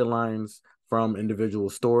get credit lines from individual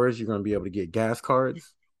stores. You're gonna be able to get gas credit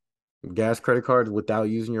cards without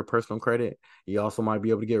using your personal credit. You also might be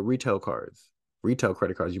able to get retail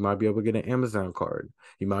credit cards. You might be able to get an Amazon card.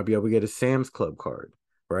 You might be able to get a Sam's Club card,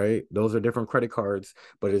 right? Those are different credit cards,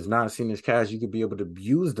 but it's not seen as cash. You could be able to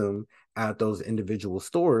use them at those individual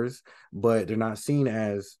stores, but they're not seen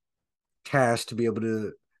as cash to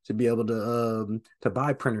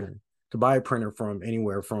buy printer to buy a printer from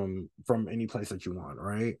anywhere from any place that you want,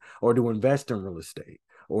 right? Or to invest in real estate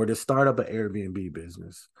or to start up an Airbnb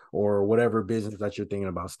business or whatever business that you're thinking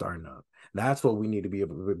about starting up. That's what we need to be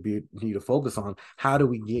able to need to focus on. How do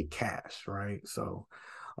we get cash, right? So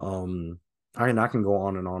I can go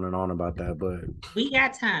on and on and on about that, but We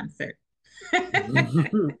got time, sir.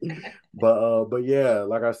 but yeah,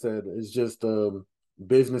 like I said, it's just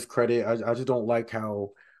business credit. I just don't like how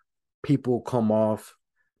people come off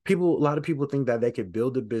a lot of people think that they could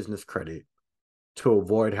build a business credit to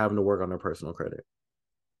avoid having to work on their personal credit.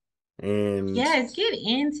 And Yes, get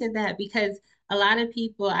into that because a lot of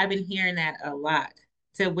people, I've been hearing that a lot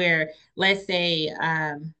to where, let's say,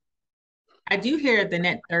 I do hear the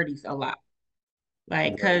net 30s a lot. Like,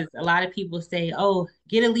 right. because a lot of people say, oh,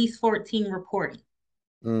 get at least 14 reporting.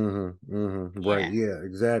 Right. Yeah. Yeah,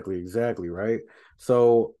 exactly. Right.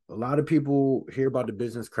 So a lot of people hear about the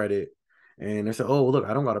business credit and they say, oh, look,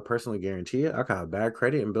 I don't got to personally guarantee it. I can have bad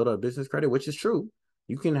credit and build up business credit, which is true.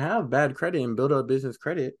 You can have bad credit and build up business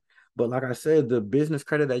credit. But like I said, the business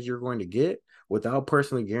credit that you're going to get without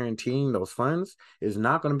personally guaranteeing those funds is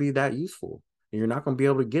not going to be that useful. And you're not going to be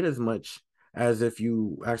able to get as much as if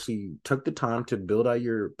you actually took the time to build out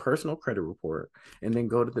your personal credit report and then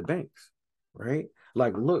go to the banks, right?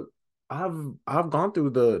 Like, look, I've gone through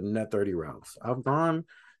the net 30 routes.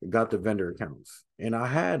 Got the vendor accounts, and I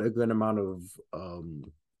had a good amount of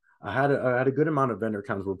I had a good amount of vendor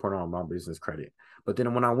accounts reporting on my business credit. But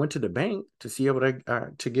then when I went to the bank to see able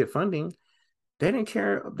to get funding, they didn't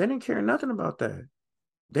care. They didn't care nothing about that.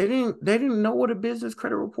 They didn't know what a business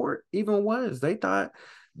credit report even was. They thought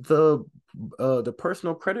the the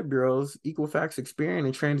personal credit bureaus, Equifax, Experian,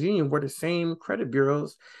 and TransUnion were the same credit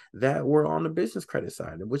bureaus that were on the business credit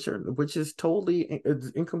side, which is totally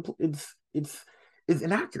it's incomplete. It's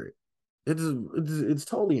inaccurate. It's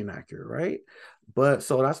totally inaccurate, right? But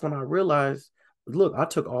so that's when I realized, look, I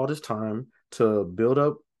took all this time to build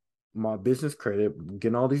up my business credit,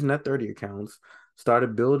 getting all these net 30 accounts,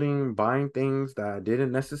 started building, buying things that I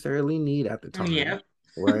didn't necessarily need at the time, Yeah.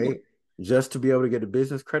 right? Just to be able to get a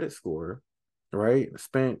business credit score, right?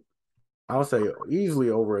 Spent, I'll say, easily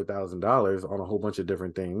over $1,000 on a whole bunch of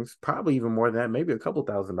different things, probably even more than that, maybe a couple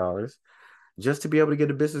 $1,000, just to be able to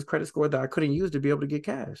get a business credit score that I couldn't use to be able to get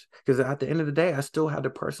cash. Because at the end of the day, I still had to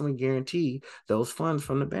personally guarantee those funds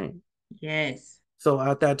from the bank. Yes. So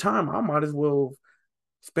at that time, I might as well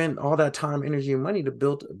spend all that time, energy, and money to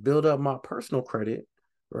build up my personal credit,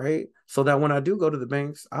 right? So that when I do go to the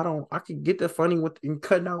banks, I can get the funding with and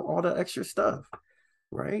cutting out all the extra stuff,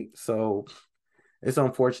 right? So it's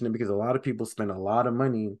unfortunate because a lot of people spend a lot of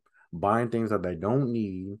money buying things that they don't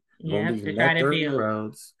need, going Yeah. these To try net to 30 build.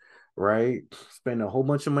 routes, right? Spend a whole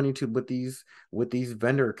bunch of money to with these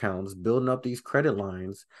vendor accounts, building up these credit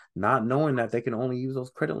lines, not knowing that they can only use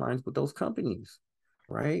those credit lines with those companies,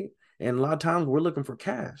 right? And a lot of times we're looking for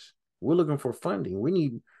cash. We're looking for funding. We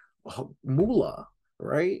need moolah,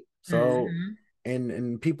 right? So Hmm.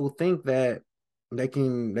 and people think that they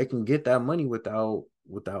can get that money without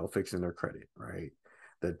fixing their credit, right?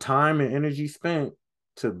 The time and energy spent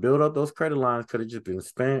to build up those credit lines could have just been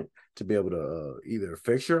spent to be able to either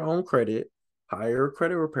fix your own credit, hire a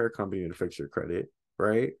credit repair company to fix your credit,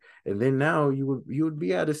 right? And then now you would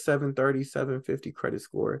be at a 730, 750 credit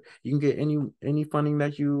score. You can get any funding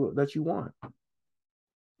that you want.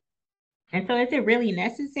 And so is it really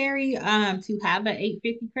necessary to have an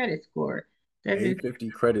 850 credit score? Does it 850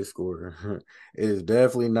 credit score is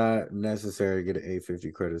definitely not necessary to get an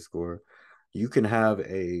 850 credit score. You can have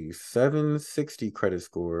a 760 credit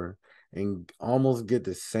score and almost get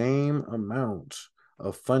the same amount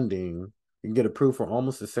of funding. You can get approved for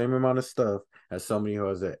almost the same amount of stuff as somebody who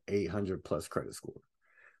has an 800 plus credit score.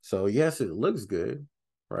 So yes, it looks good,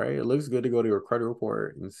 right? It looks good to go to your credit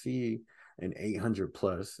report and see an 800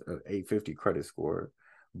 plus, 850 credit score.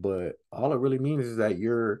 But all it really means is that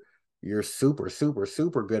you're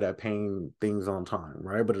super good at paying things on time,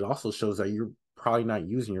 right? But it also shows that you're probably not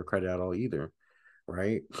using your credit at all either,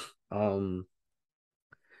 right? Um,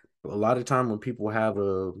 a lot of time when people have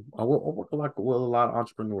I work a lot with a lot of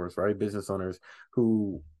entrepreneurs, right? Business owners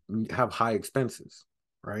who have high expenses,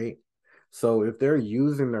 right? So if they're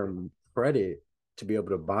using their credit to be able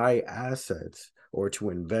to buy assets or to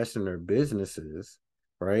invest in their businesses,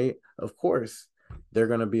 right? Of course, they're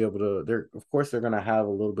going to be able to, of course, they're going to have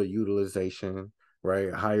a little bit of utilization,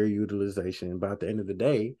 right? Higher utilization. But at the end of the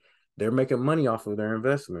day, they're making money off of their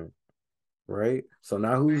investment, right? So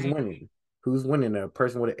now who's right? winning? Who's winning? A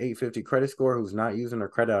person with an 850 credit score who's not using their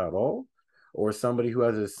credit at all, or somebody who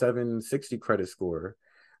has a 760 credit score,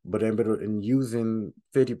 but able to, and using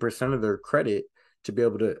 50% of their credit to be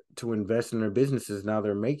able to invest in their businesses. Now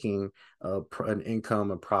they're making an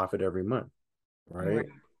income, a profit every month, right? Right.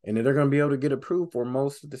 And then they're going to be able to get approved for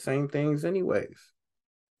most of the same things, anyways.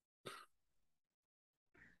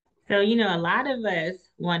 So, a lot of us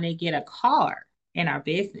want to get a car in our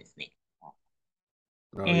business now.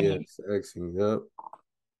 Oh And yes, excellent. Yep.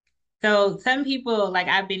 so some people, like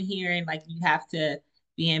I've been hearing, like you have to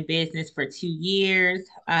be in business for 2 years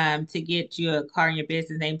to get you a car in your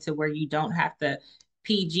business name to where you don't have to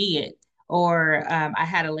PG it. Or I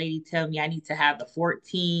had a lady tell me I need to have the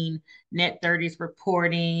 14 net 30s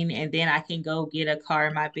reporting and then I can go get a car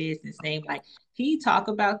in my business name. Like, can you talk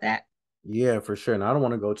about that? Yeah, for sure. And I don't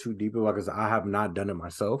want to go too deep about because I have not done it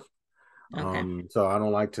myself. Okay. So I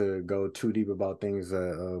don't like to go too deep about things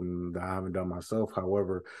that I haven't done myself.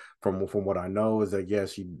 However, from what I know is that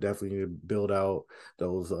yes, you definitely need to build out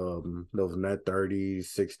those net 30s,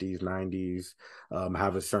 60s, 90s,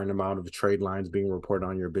 have a certain amount of trade lines being reported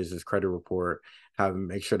on your business credit report,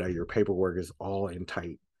 make sure that your paperwork is all in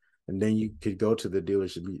tight. And then you could go to the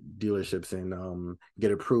dealerships and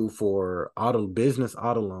get approved for business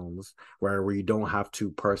auto loans where you don't have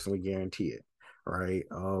to personally guarantee it, right?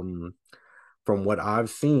 From what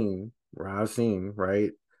I've seen,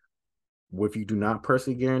 right, if you do not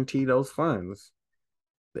personally guarantee those funds,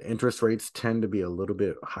 the interest rates tend to be a little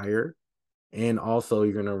bit higher And also,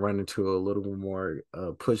 you're gonna run into a little bit more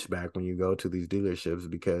pushback when you go to these dealerships,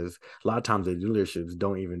 because a lot of times the dealerships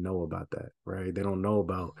don't even know about that, right? They don't know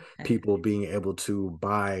about Okay. people being able to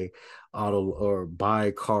buy auto or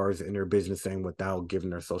buy cars in their business name without giving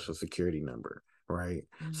their social security number, right?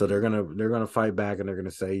 So Mhm. they're gonna fight back, and they're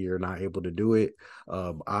gonna say you're not able to do it.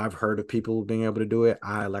 I've heard of people being able to do it.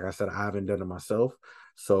 Like I said, I haven't done it myself.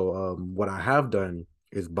 So what I have done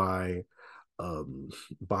is um,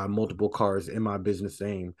 buy multiple cars in my business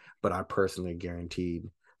name, but I personally guaranteed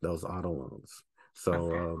those auto loans. So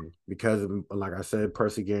Okay. because like I said,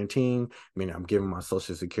 personally guaranteeing, I mean I'm giving my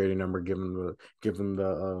social security number, giving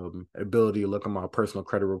the ability to look at my personal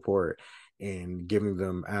credit report, and giving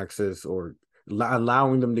them access, or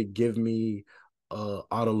allowing them to give me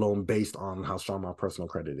auto loan based on how strong my personal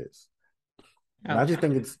credit is. And I just Okay.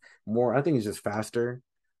 think it's more, I think it's just faster.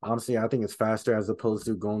 Honestly, I think it's faster as opposed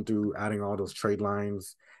to going through adding all those trade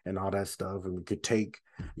lines and all that stuff. And it could take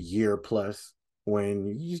a year plus.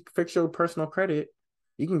 When you fix your personal credit,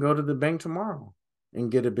 you can go to the bank tomorrow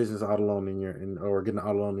and get a business auto loan or get an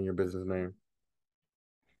auto loan in your business name.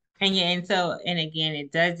 And yeah, and so, and again,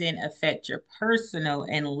 it doesn't affect your personal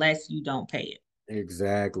unless you don't pay it.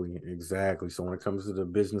 Exactly, exactly. So when it comes to the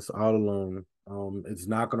business auto loan, it's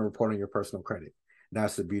not going to report on your personal credit.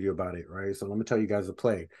 That's the beauty about it, right? So let me tell you guys a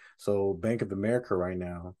play. So Bank of America right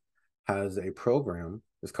now has a program.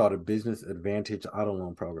 It's called a Business Advantage Auto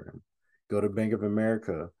Loan Program. Go to Bank of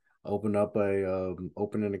America, open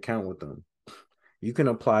an account with them. You can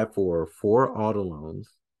apply for 4 auto loans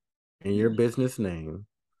in your business name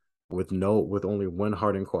with only one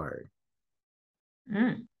hard inquiry.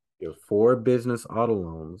 Mm. You have 4 business auto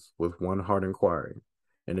loans with one hard inquiry.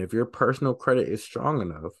 And if your personal credit is strong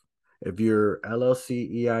enough, if your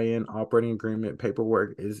LLC EIN operating agreement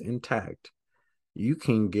paperwork is intact, you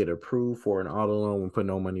can get approved for an auto loan and put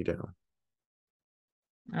no money down.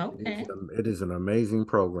 Okay. It is an amazing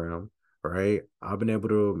program, right?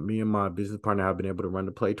 Me and my business partner have been able to run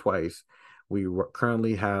the play twice.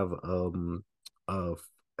 Currently have a, an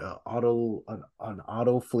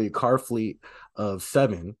auto fleet, car fleet of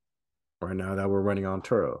 7 right now that we're running on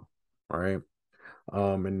Turo, right?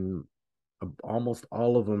 And almost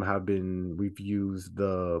all of them we've used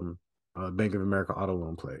the Bank of America auto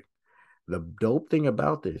loan play. The dope thing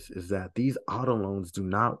about this is that these auto loans do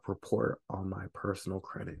not report on my personal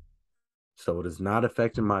credit. So it is not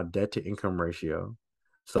affecting my debt to income ratio.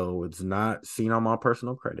 So it's not seen on my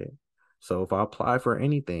personal credit. So if I apply for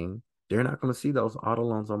anything, they're not going to see those auto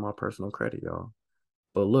loans on my personal credit, y'all.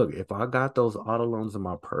 But look, if I got those auto loans in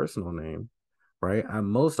my personal name, right? At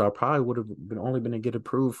most, I probably would have been to get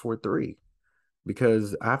approved for 3,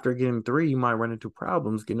 because after getting 3, you might run into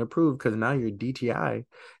problems getting approved because now your DTI,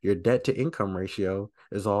 your debt to income ratio,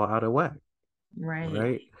 is all out of whack, Right.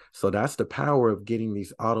 right? So that's the power of getting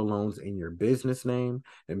these auto loans in your business name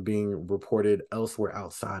and being reported elsewhere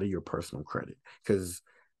outside of your personal credit. Because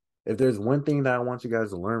if there's one thing that I want you guys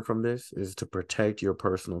to learn from this is to protect your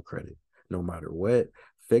personal credit, no matter what.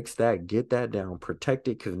 Fix that, get that down, protect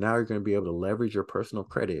it, because now you're going to be able to leverage your personal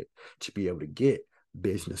credit to be able to get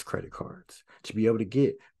business credit cards, to be able to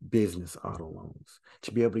get business auto loans,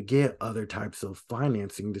 to be able to get other types of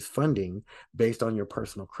financing, this funding based on your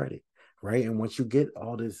personal credit, right? And once you get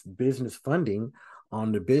all this business funding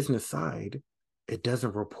on the business side, it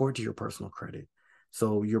doesn't report to your personal credit.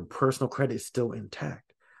 So your personal credit is still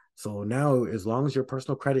intact. So now, as long as your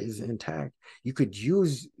personal credit is intact, you could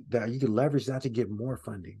use that, you could leverage that to get more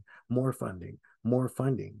funding, more funding, more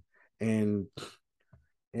funding. And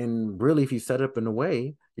really, if you set up in a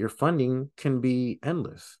way, your funding can be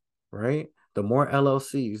endless, right? The more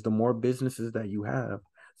LLCs, the more businesses that you have,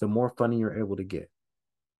 the more funding you're able to get.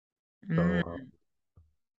 So Mm.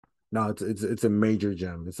 no, it's a major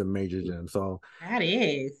gem. It's a major gem. So That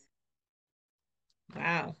is.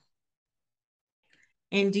 Wow.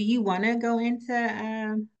 And do you want to go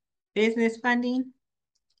into business funding?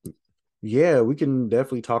 yeah, we can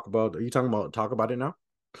definitely talk about. Are you talk about it now?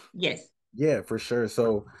 Yes. Yeah, for sure.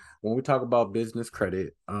 So when we talk about business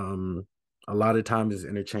credit, a lot of times it's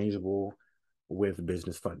interchangeable with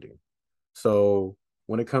business funding. So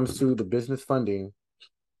when it comes to the business funding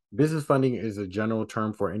is a general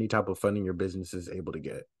term for any type of funding your business is able to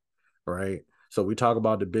get, right? So we talk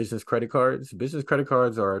about the business credit cards. Business credit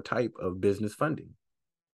cards are a type of business funding,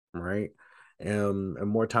 right? And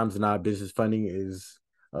more times than not, business funding is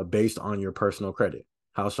based on your personal credit.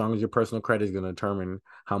 How strong is your personal credit is going to determine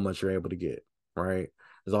how much you're able to get, right?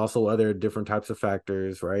 There's also other different types of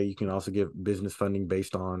factors, right? You can also get business funding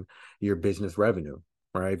based on your business revenue,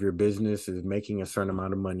 right? If your business is making a certain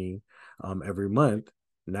amount of money every month,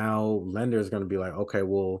 now lender is going to be like, okay,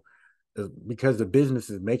 well, because the business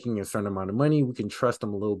is making a certain amount of money, we can trust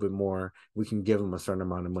them a little bit more. We can give them a certain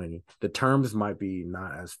amount of money. The terms might be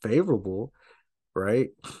not as favorable, right?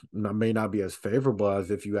 May not be as favorable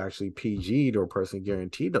as if you actually PG'd or personally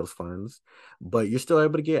guaranteed those funds, but you're still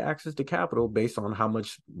able to get access to capital based on how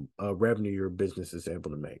much revenue your business is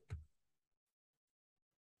able to make.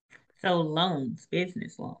 So loans,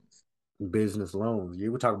 business loans. Business loans.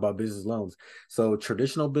 You were talking about business loans. So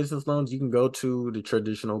traditional business loans, you can go to the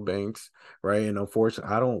traditional banks, right? And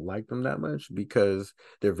unfortunately, I don't like them that much because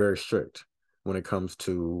they're very strict when it comes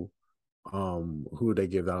to who they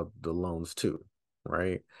give out the loans to,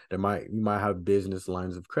 right? You might have business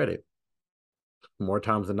lines of credit. More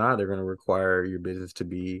times than not, they're going to require your business to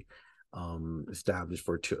be established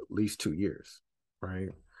for at least 2 years, right?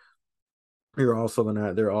 They're also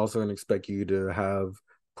gonna expect you to have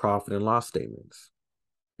profit and loss statements.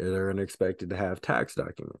 They're gonna expect you to have tax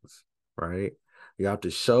documents, right? You have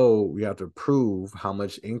to prove how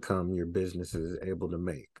much income your business is able to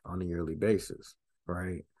make on a yearly basis,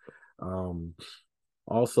 right? Um,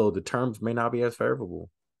 Also, the terms may not be as favorable,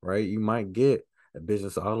 right? You might get a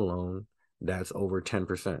business auto loan that's over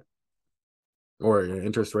 10%, or an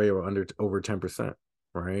interest rate or under over 10%,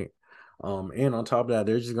 right? And on top of that,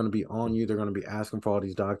 they're just going to be on you. They're going to be asking for all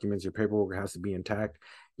these documents. Your paperwork has to be intact.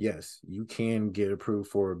 Yes, you can get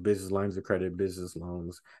approved for business lines of credit, business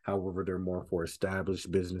loans. However, they're more for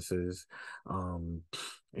established businesses. And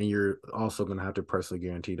you're also going to have to personally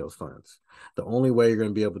guarantee those funds. The only way you're going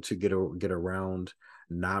to be able to get around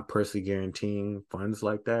not personally guaranteeing funds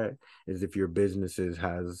like that is if your businesses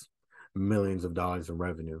has millions of dollars in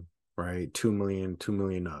revenue, right? 2 million, 2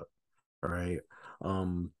 million up, right?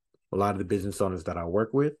 Um, a lot of the business owners that I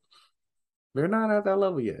work with, they're not at that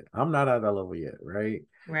level yet. I'm not at that level yet, right?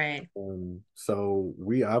 Right. So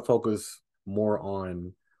I focus more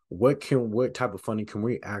on what type of funding can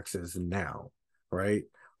we access now, right?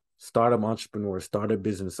 Startup entrepreneurs, startup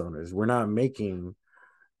business owners. We're not making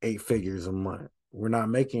 8 figures a month. We're not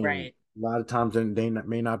making Right. a lot of times they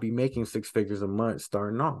may not be making 6 figures a month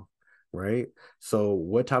starting off, right? So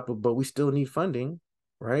but we still need funding,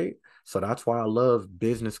 right? So that's why I love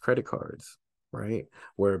business credit cards, right?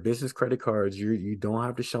 Where business credit cards, you don't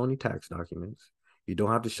have to show any tax documents, you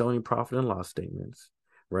don't have to show any profit and loss statements,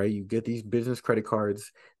 right? You get these business credit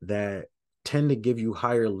cards that tend to give you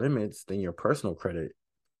higher limits than your personal credit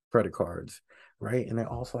cards, right? And they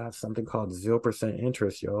also have something called 0%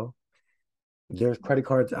 interest, y'all. There's credit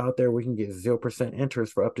cards out there where you can get 0%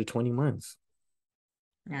 interest for up to 20 months.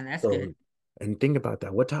 Yeah, that's So, good. and think about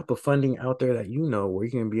that. What type of funding out there that you know where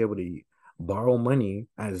you can be able to borrow money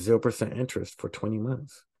at 0% interest for 20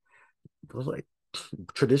 months? Those like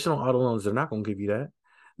traditional auto loans, they're not going to give you that.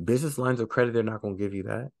 Business lines of credit, they're not going to give you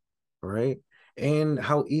that, right? And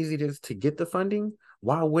how easy it is to get the funding.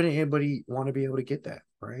 Why wouldn't anybody want to be able to get that,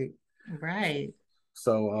 right? Right.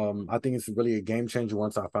 So I think it's really a game changer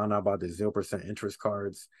once I found out about the 0% interest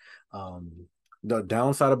cards. The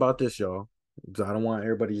downside about this, y'all, so I don't want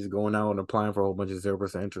everybody just going out and applying for a whole bunch of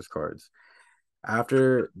 0% interest cards.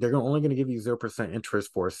 After they're only going to give you 0%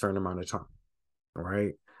 interest for a certain amount of time. All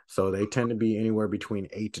right. So they tend to be anywhere between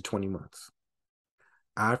 8 to 20 months.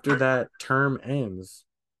 After that term ends,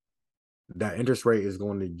 that interest rate is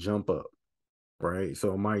going to jump up, right?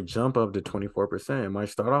 So it might jump up to 24%. It might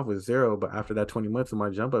start off with zero, but after that 20 months, it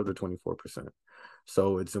might jump up to 24%.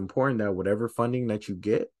 So it's important that whatever funding that you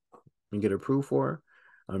get and get approved for,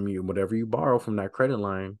 I mean, whatever you borrow from that credit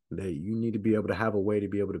line, that you need to be able to have a way to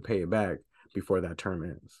be able to pay it back before that term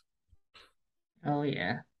ends. Oh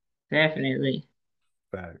yeah. Definitely.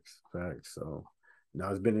 Facts, facts. So no,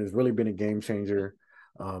 it's really been a game changer.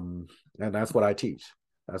 And that's what I teach.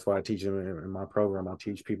 That's why I teach them in my program. I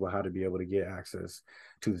teach people how to be able to get access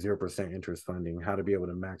to 0% interest funding, how to be able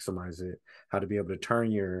to maximize it, how to be able to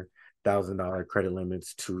turn your $1,000 credit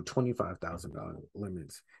limits to $25,000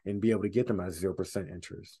 limits and be able to get them at 0%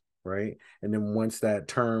 interest, right? And then once that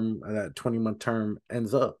 20-month term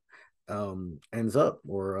ends up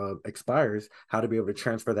or expires, how to be able to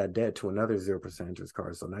transfer that debt to another 0% interest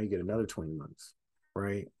card. So now you get another 20 months,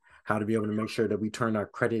 right? How to be able to make sure that we turn our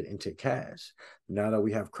credit into cash. Now that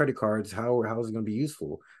we have credit cards, how is it going to be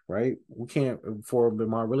useful, right? We can't, for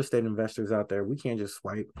my real estate investors out there, we can't just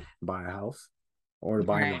swipe and buy a house or to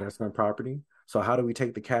buy an Right. investment property. So how do we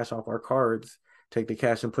take the cash off our cards, take the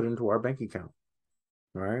cash and put it into our bank account,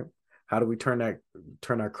 right? How do we turn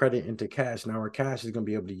our credit into cash? Now our cash is going to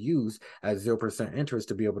be able to use at 0% interest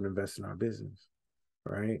to be able to invest in our business,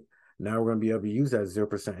 right? Now we're going to be able to use that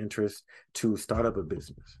 0% interest to start up a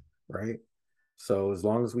business, right? So as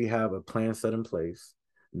long as we have a plan set in place,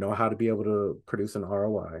 know how to be able to produce an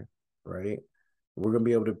ROI, right? We're gonna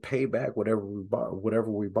be able to pay back whatever we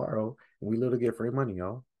borrow, and we literally get free money,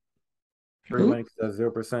 y'all. Free Ooh. money at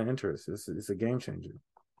 0% interest. It's a game changer.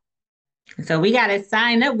 So we got to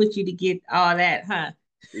sign up with you to get all that, huh?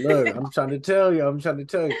 Look, I'm trying to tell you. I'm trying to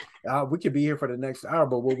tell you. We could be here for the next hour,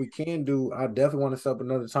 but what we can do, I definitely want to set up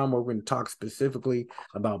another time where we're going to talk specifically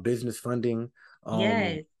about business funding, um,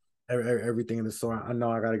 Yes. everything in the sort. I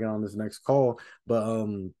know I got to get on this next call, but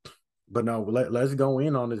no, let's go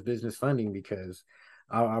in on this business funding because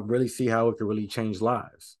I really see how it could really change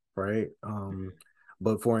lives, right?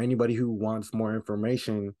 But for anybody who wants more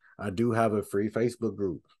information, I do have a free Facebook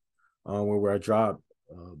group where I drop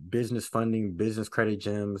business funding, business credit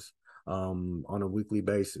gems on a weekly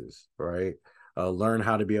basis, right? Learn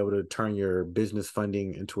how to be able to turn your business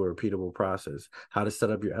funding into a repeatable process, how to set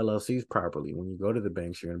up your LLCs properly. When you go to the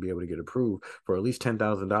banks, you're going to be able to get approved for at least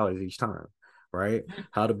 $10,000 each time, right?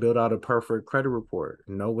 How to build out a perfect credit report,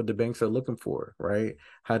 know what the banks are looking for, right?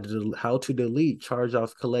 How to delete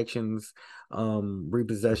charge-offs, collections,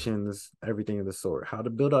 repossessions, everything of the sort. How to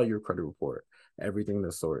build out your credit report, everything of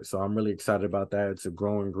the sort. So I'm really excited about that. It's a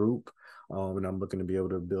growing group, and I'm looking to be able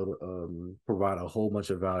to provide a whole bunch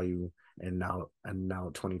of value. And now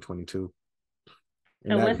 2022,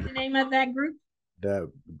 and So what's the name of that group?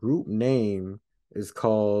 that group name is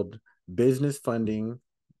called Business Funding,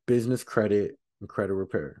 Business Credit, and Credit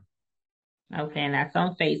Repair. Okay, and that's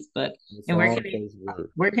on Facebook. It's And on Facebook.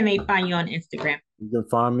 where can they find you on Instagram? You can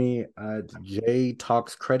find me at J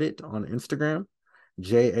Talks Credit on Instagram,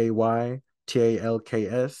 JAYTALKS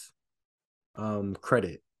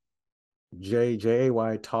credit.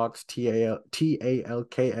 JAY Talks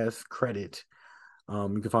TALKS credit.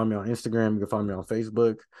 You can find me on Instagram. You can find me on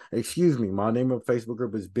Facebook. Excuse me, my name of Facebook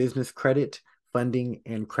group is Business Credit Funding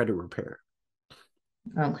and Credit Repair.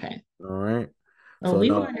 Okay. All right. Well, So we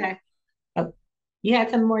no, want to. Oh, you had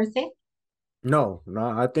some more to say? no.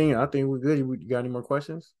 I think we're good. You got any more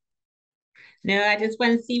questions? No, I just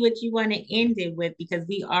want to see what you want to end it with because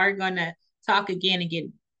we are going to talk again and get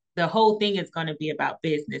the whole thing is going to be about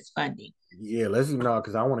business funding. Yeah, let's know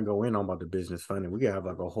because I want to go in on about the business funding. We can have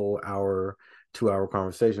like a whole hour, 2 hour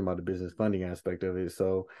conversation about the business funding aspect of it.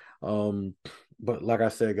 So, um, but like I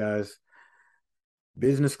said, guys,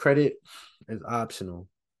 business credit is optional,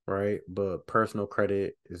 right? But personal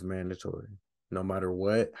credit is mandatory. No matter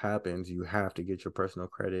what happens, you have to get your personal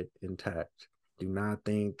credit intact. Do not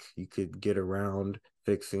think you could get around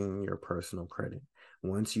fixing your personal credit.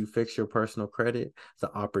 Once you fix your personal credit, the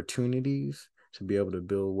opportunities to be able to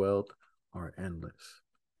build wealth are endless.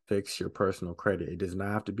 Fix your personal credit. It does not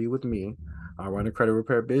have to be with me. I run a credit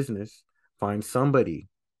repair business. Find somebody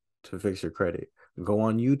to fix your credit. Go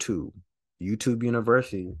on YouTube, YouTube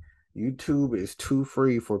University. YouTube is too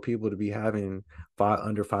free for people to be having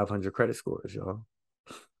under 500 credit scores, y'all.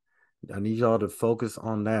 I need y'all to focus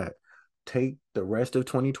on that. Take the rest of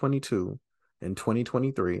 2022 and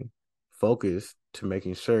 2023, focus to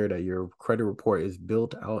making sure that your credit report is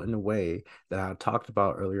built out in a way that I talked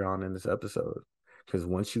about earlier on in this episode. Because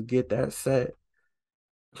once you get that set,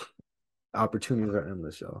 opportunities are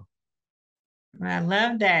endless, y'all. I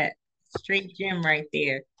love that. Straight gem right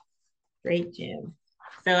there. Straight gem.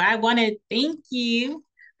 So I want to thank you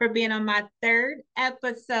for being on my third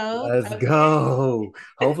episode. Let's Okay. go.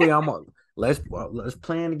 Hopefully, let's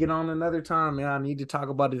plan to get on another time, man. I need to talk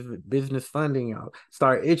about this business funding. I'll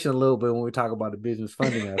start itching a little bit when we talk about the business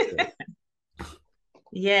funding aspect.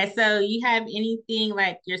 Yeah, so you have anything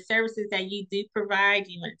like your services that you do provide?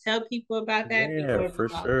 Do you want to tell people about that Yeah, before we for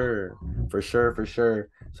go? sure. For sure, for sure.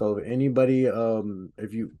 So if anybody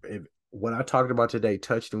if what I talked about today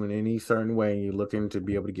touched you in any certain way and you're looking to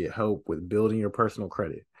be able to get help with building your personal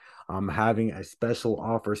credit, I'm having a special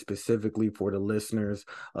offer specifically for the listeners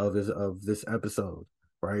of this episode.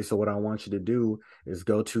 Right. So what I want you to do is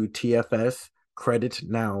go to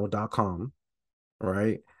tfscreditnow.com,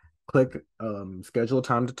 right? Click schedule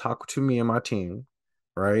time to talk to me and my team,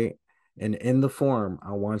 right? And in the form,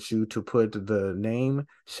 I want you to put the name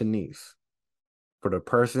Shanice. For the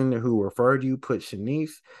person who referred you, put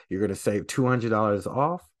Shanice. You're going to save $200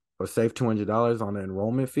 off or save $200 on the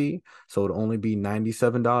enrollment fee. So it'll only be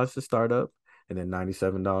 $97 to start up and then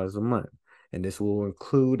 $97 a month. And this will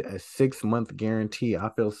include a 6 month guarantee. I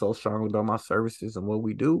feel so strongly about my services and what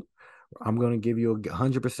we do. I'm going to give you a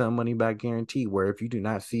 100% money back guarantee where if you do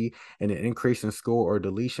not see an increase in score or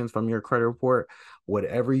deletions from your credit report,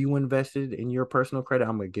 whatever you invested in your personal credit,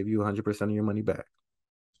 I'm going to give you 100% of your money back.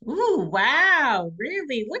 Ooh, wow.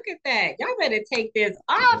 Really? Look at that. Y'all better take this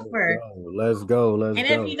Let's offer. go. Let's go. Let's And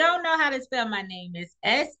if go. you don't know how to spell my name, it's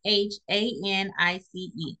Shanice.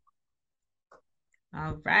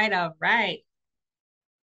 All right, all right.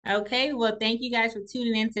 Okay, well, thank you guys for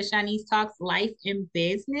tuning in to Shanice Talks Life and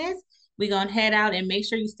Business. We're going to head out and make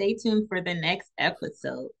sure you stay tuned for the next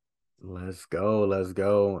episode. Let's go. Let's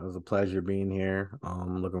go. It was a pleasure being here.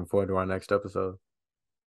 Looking forward to our next episode.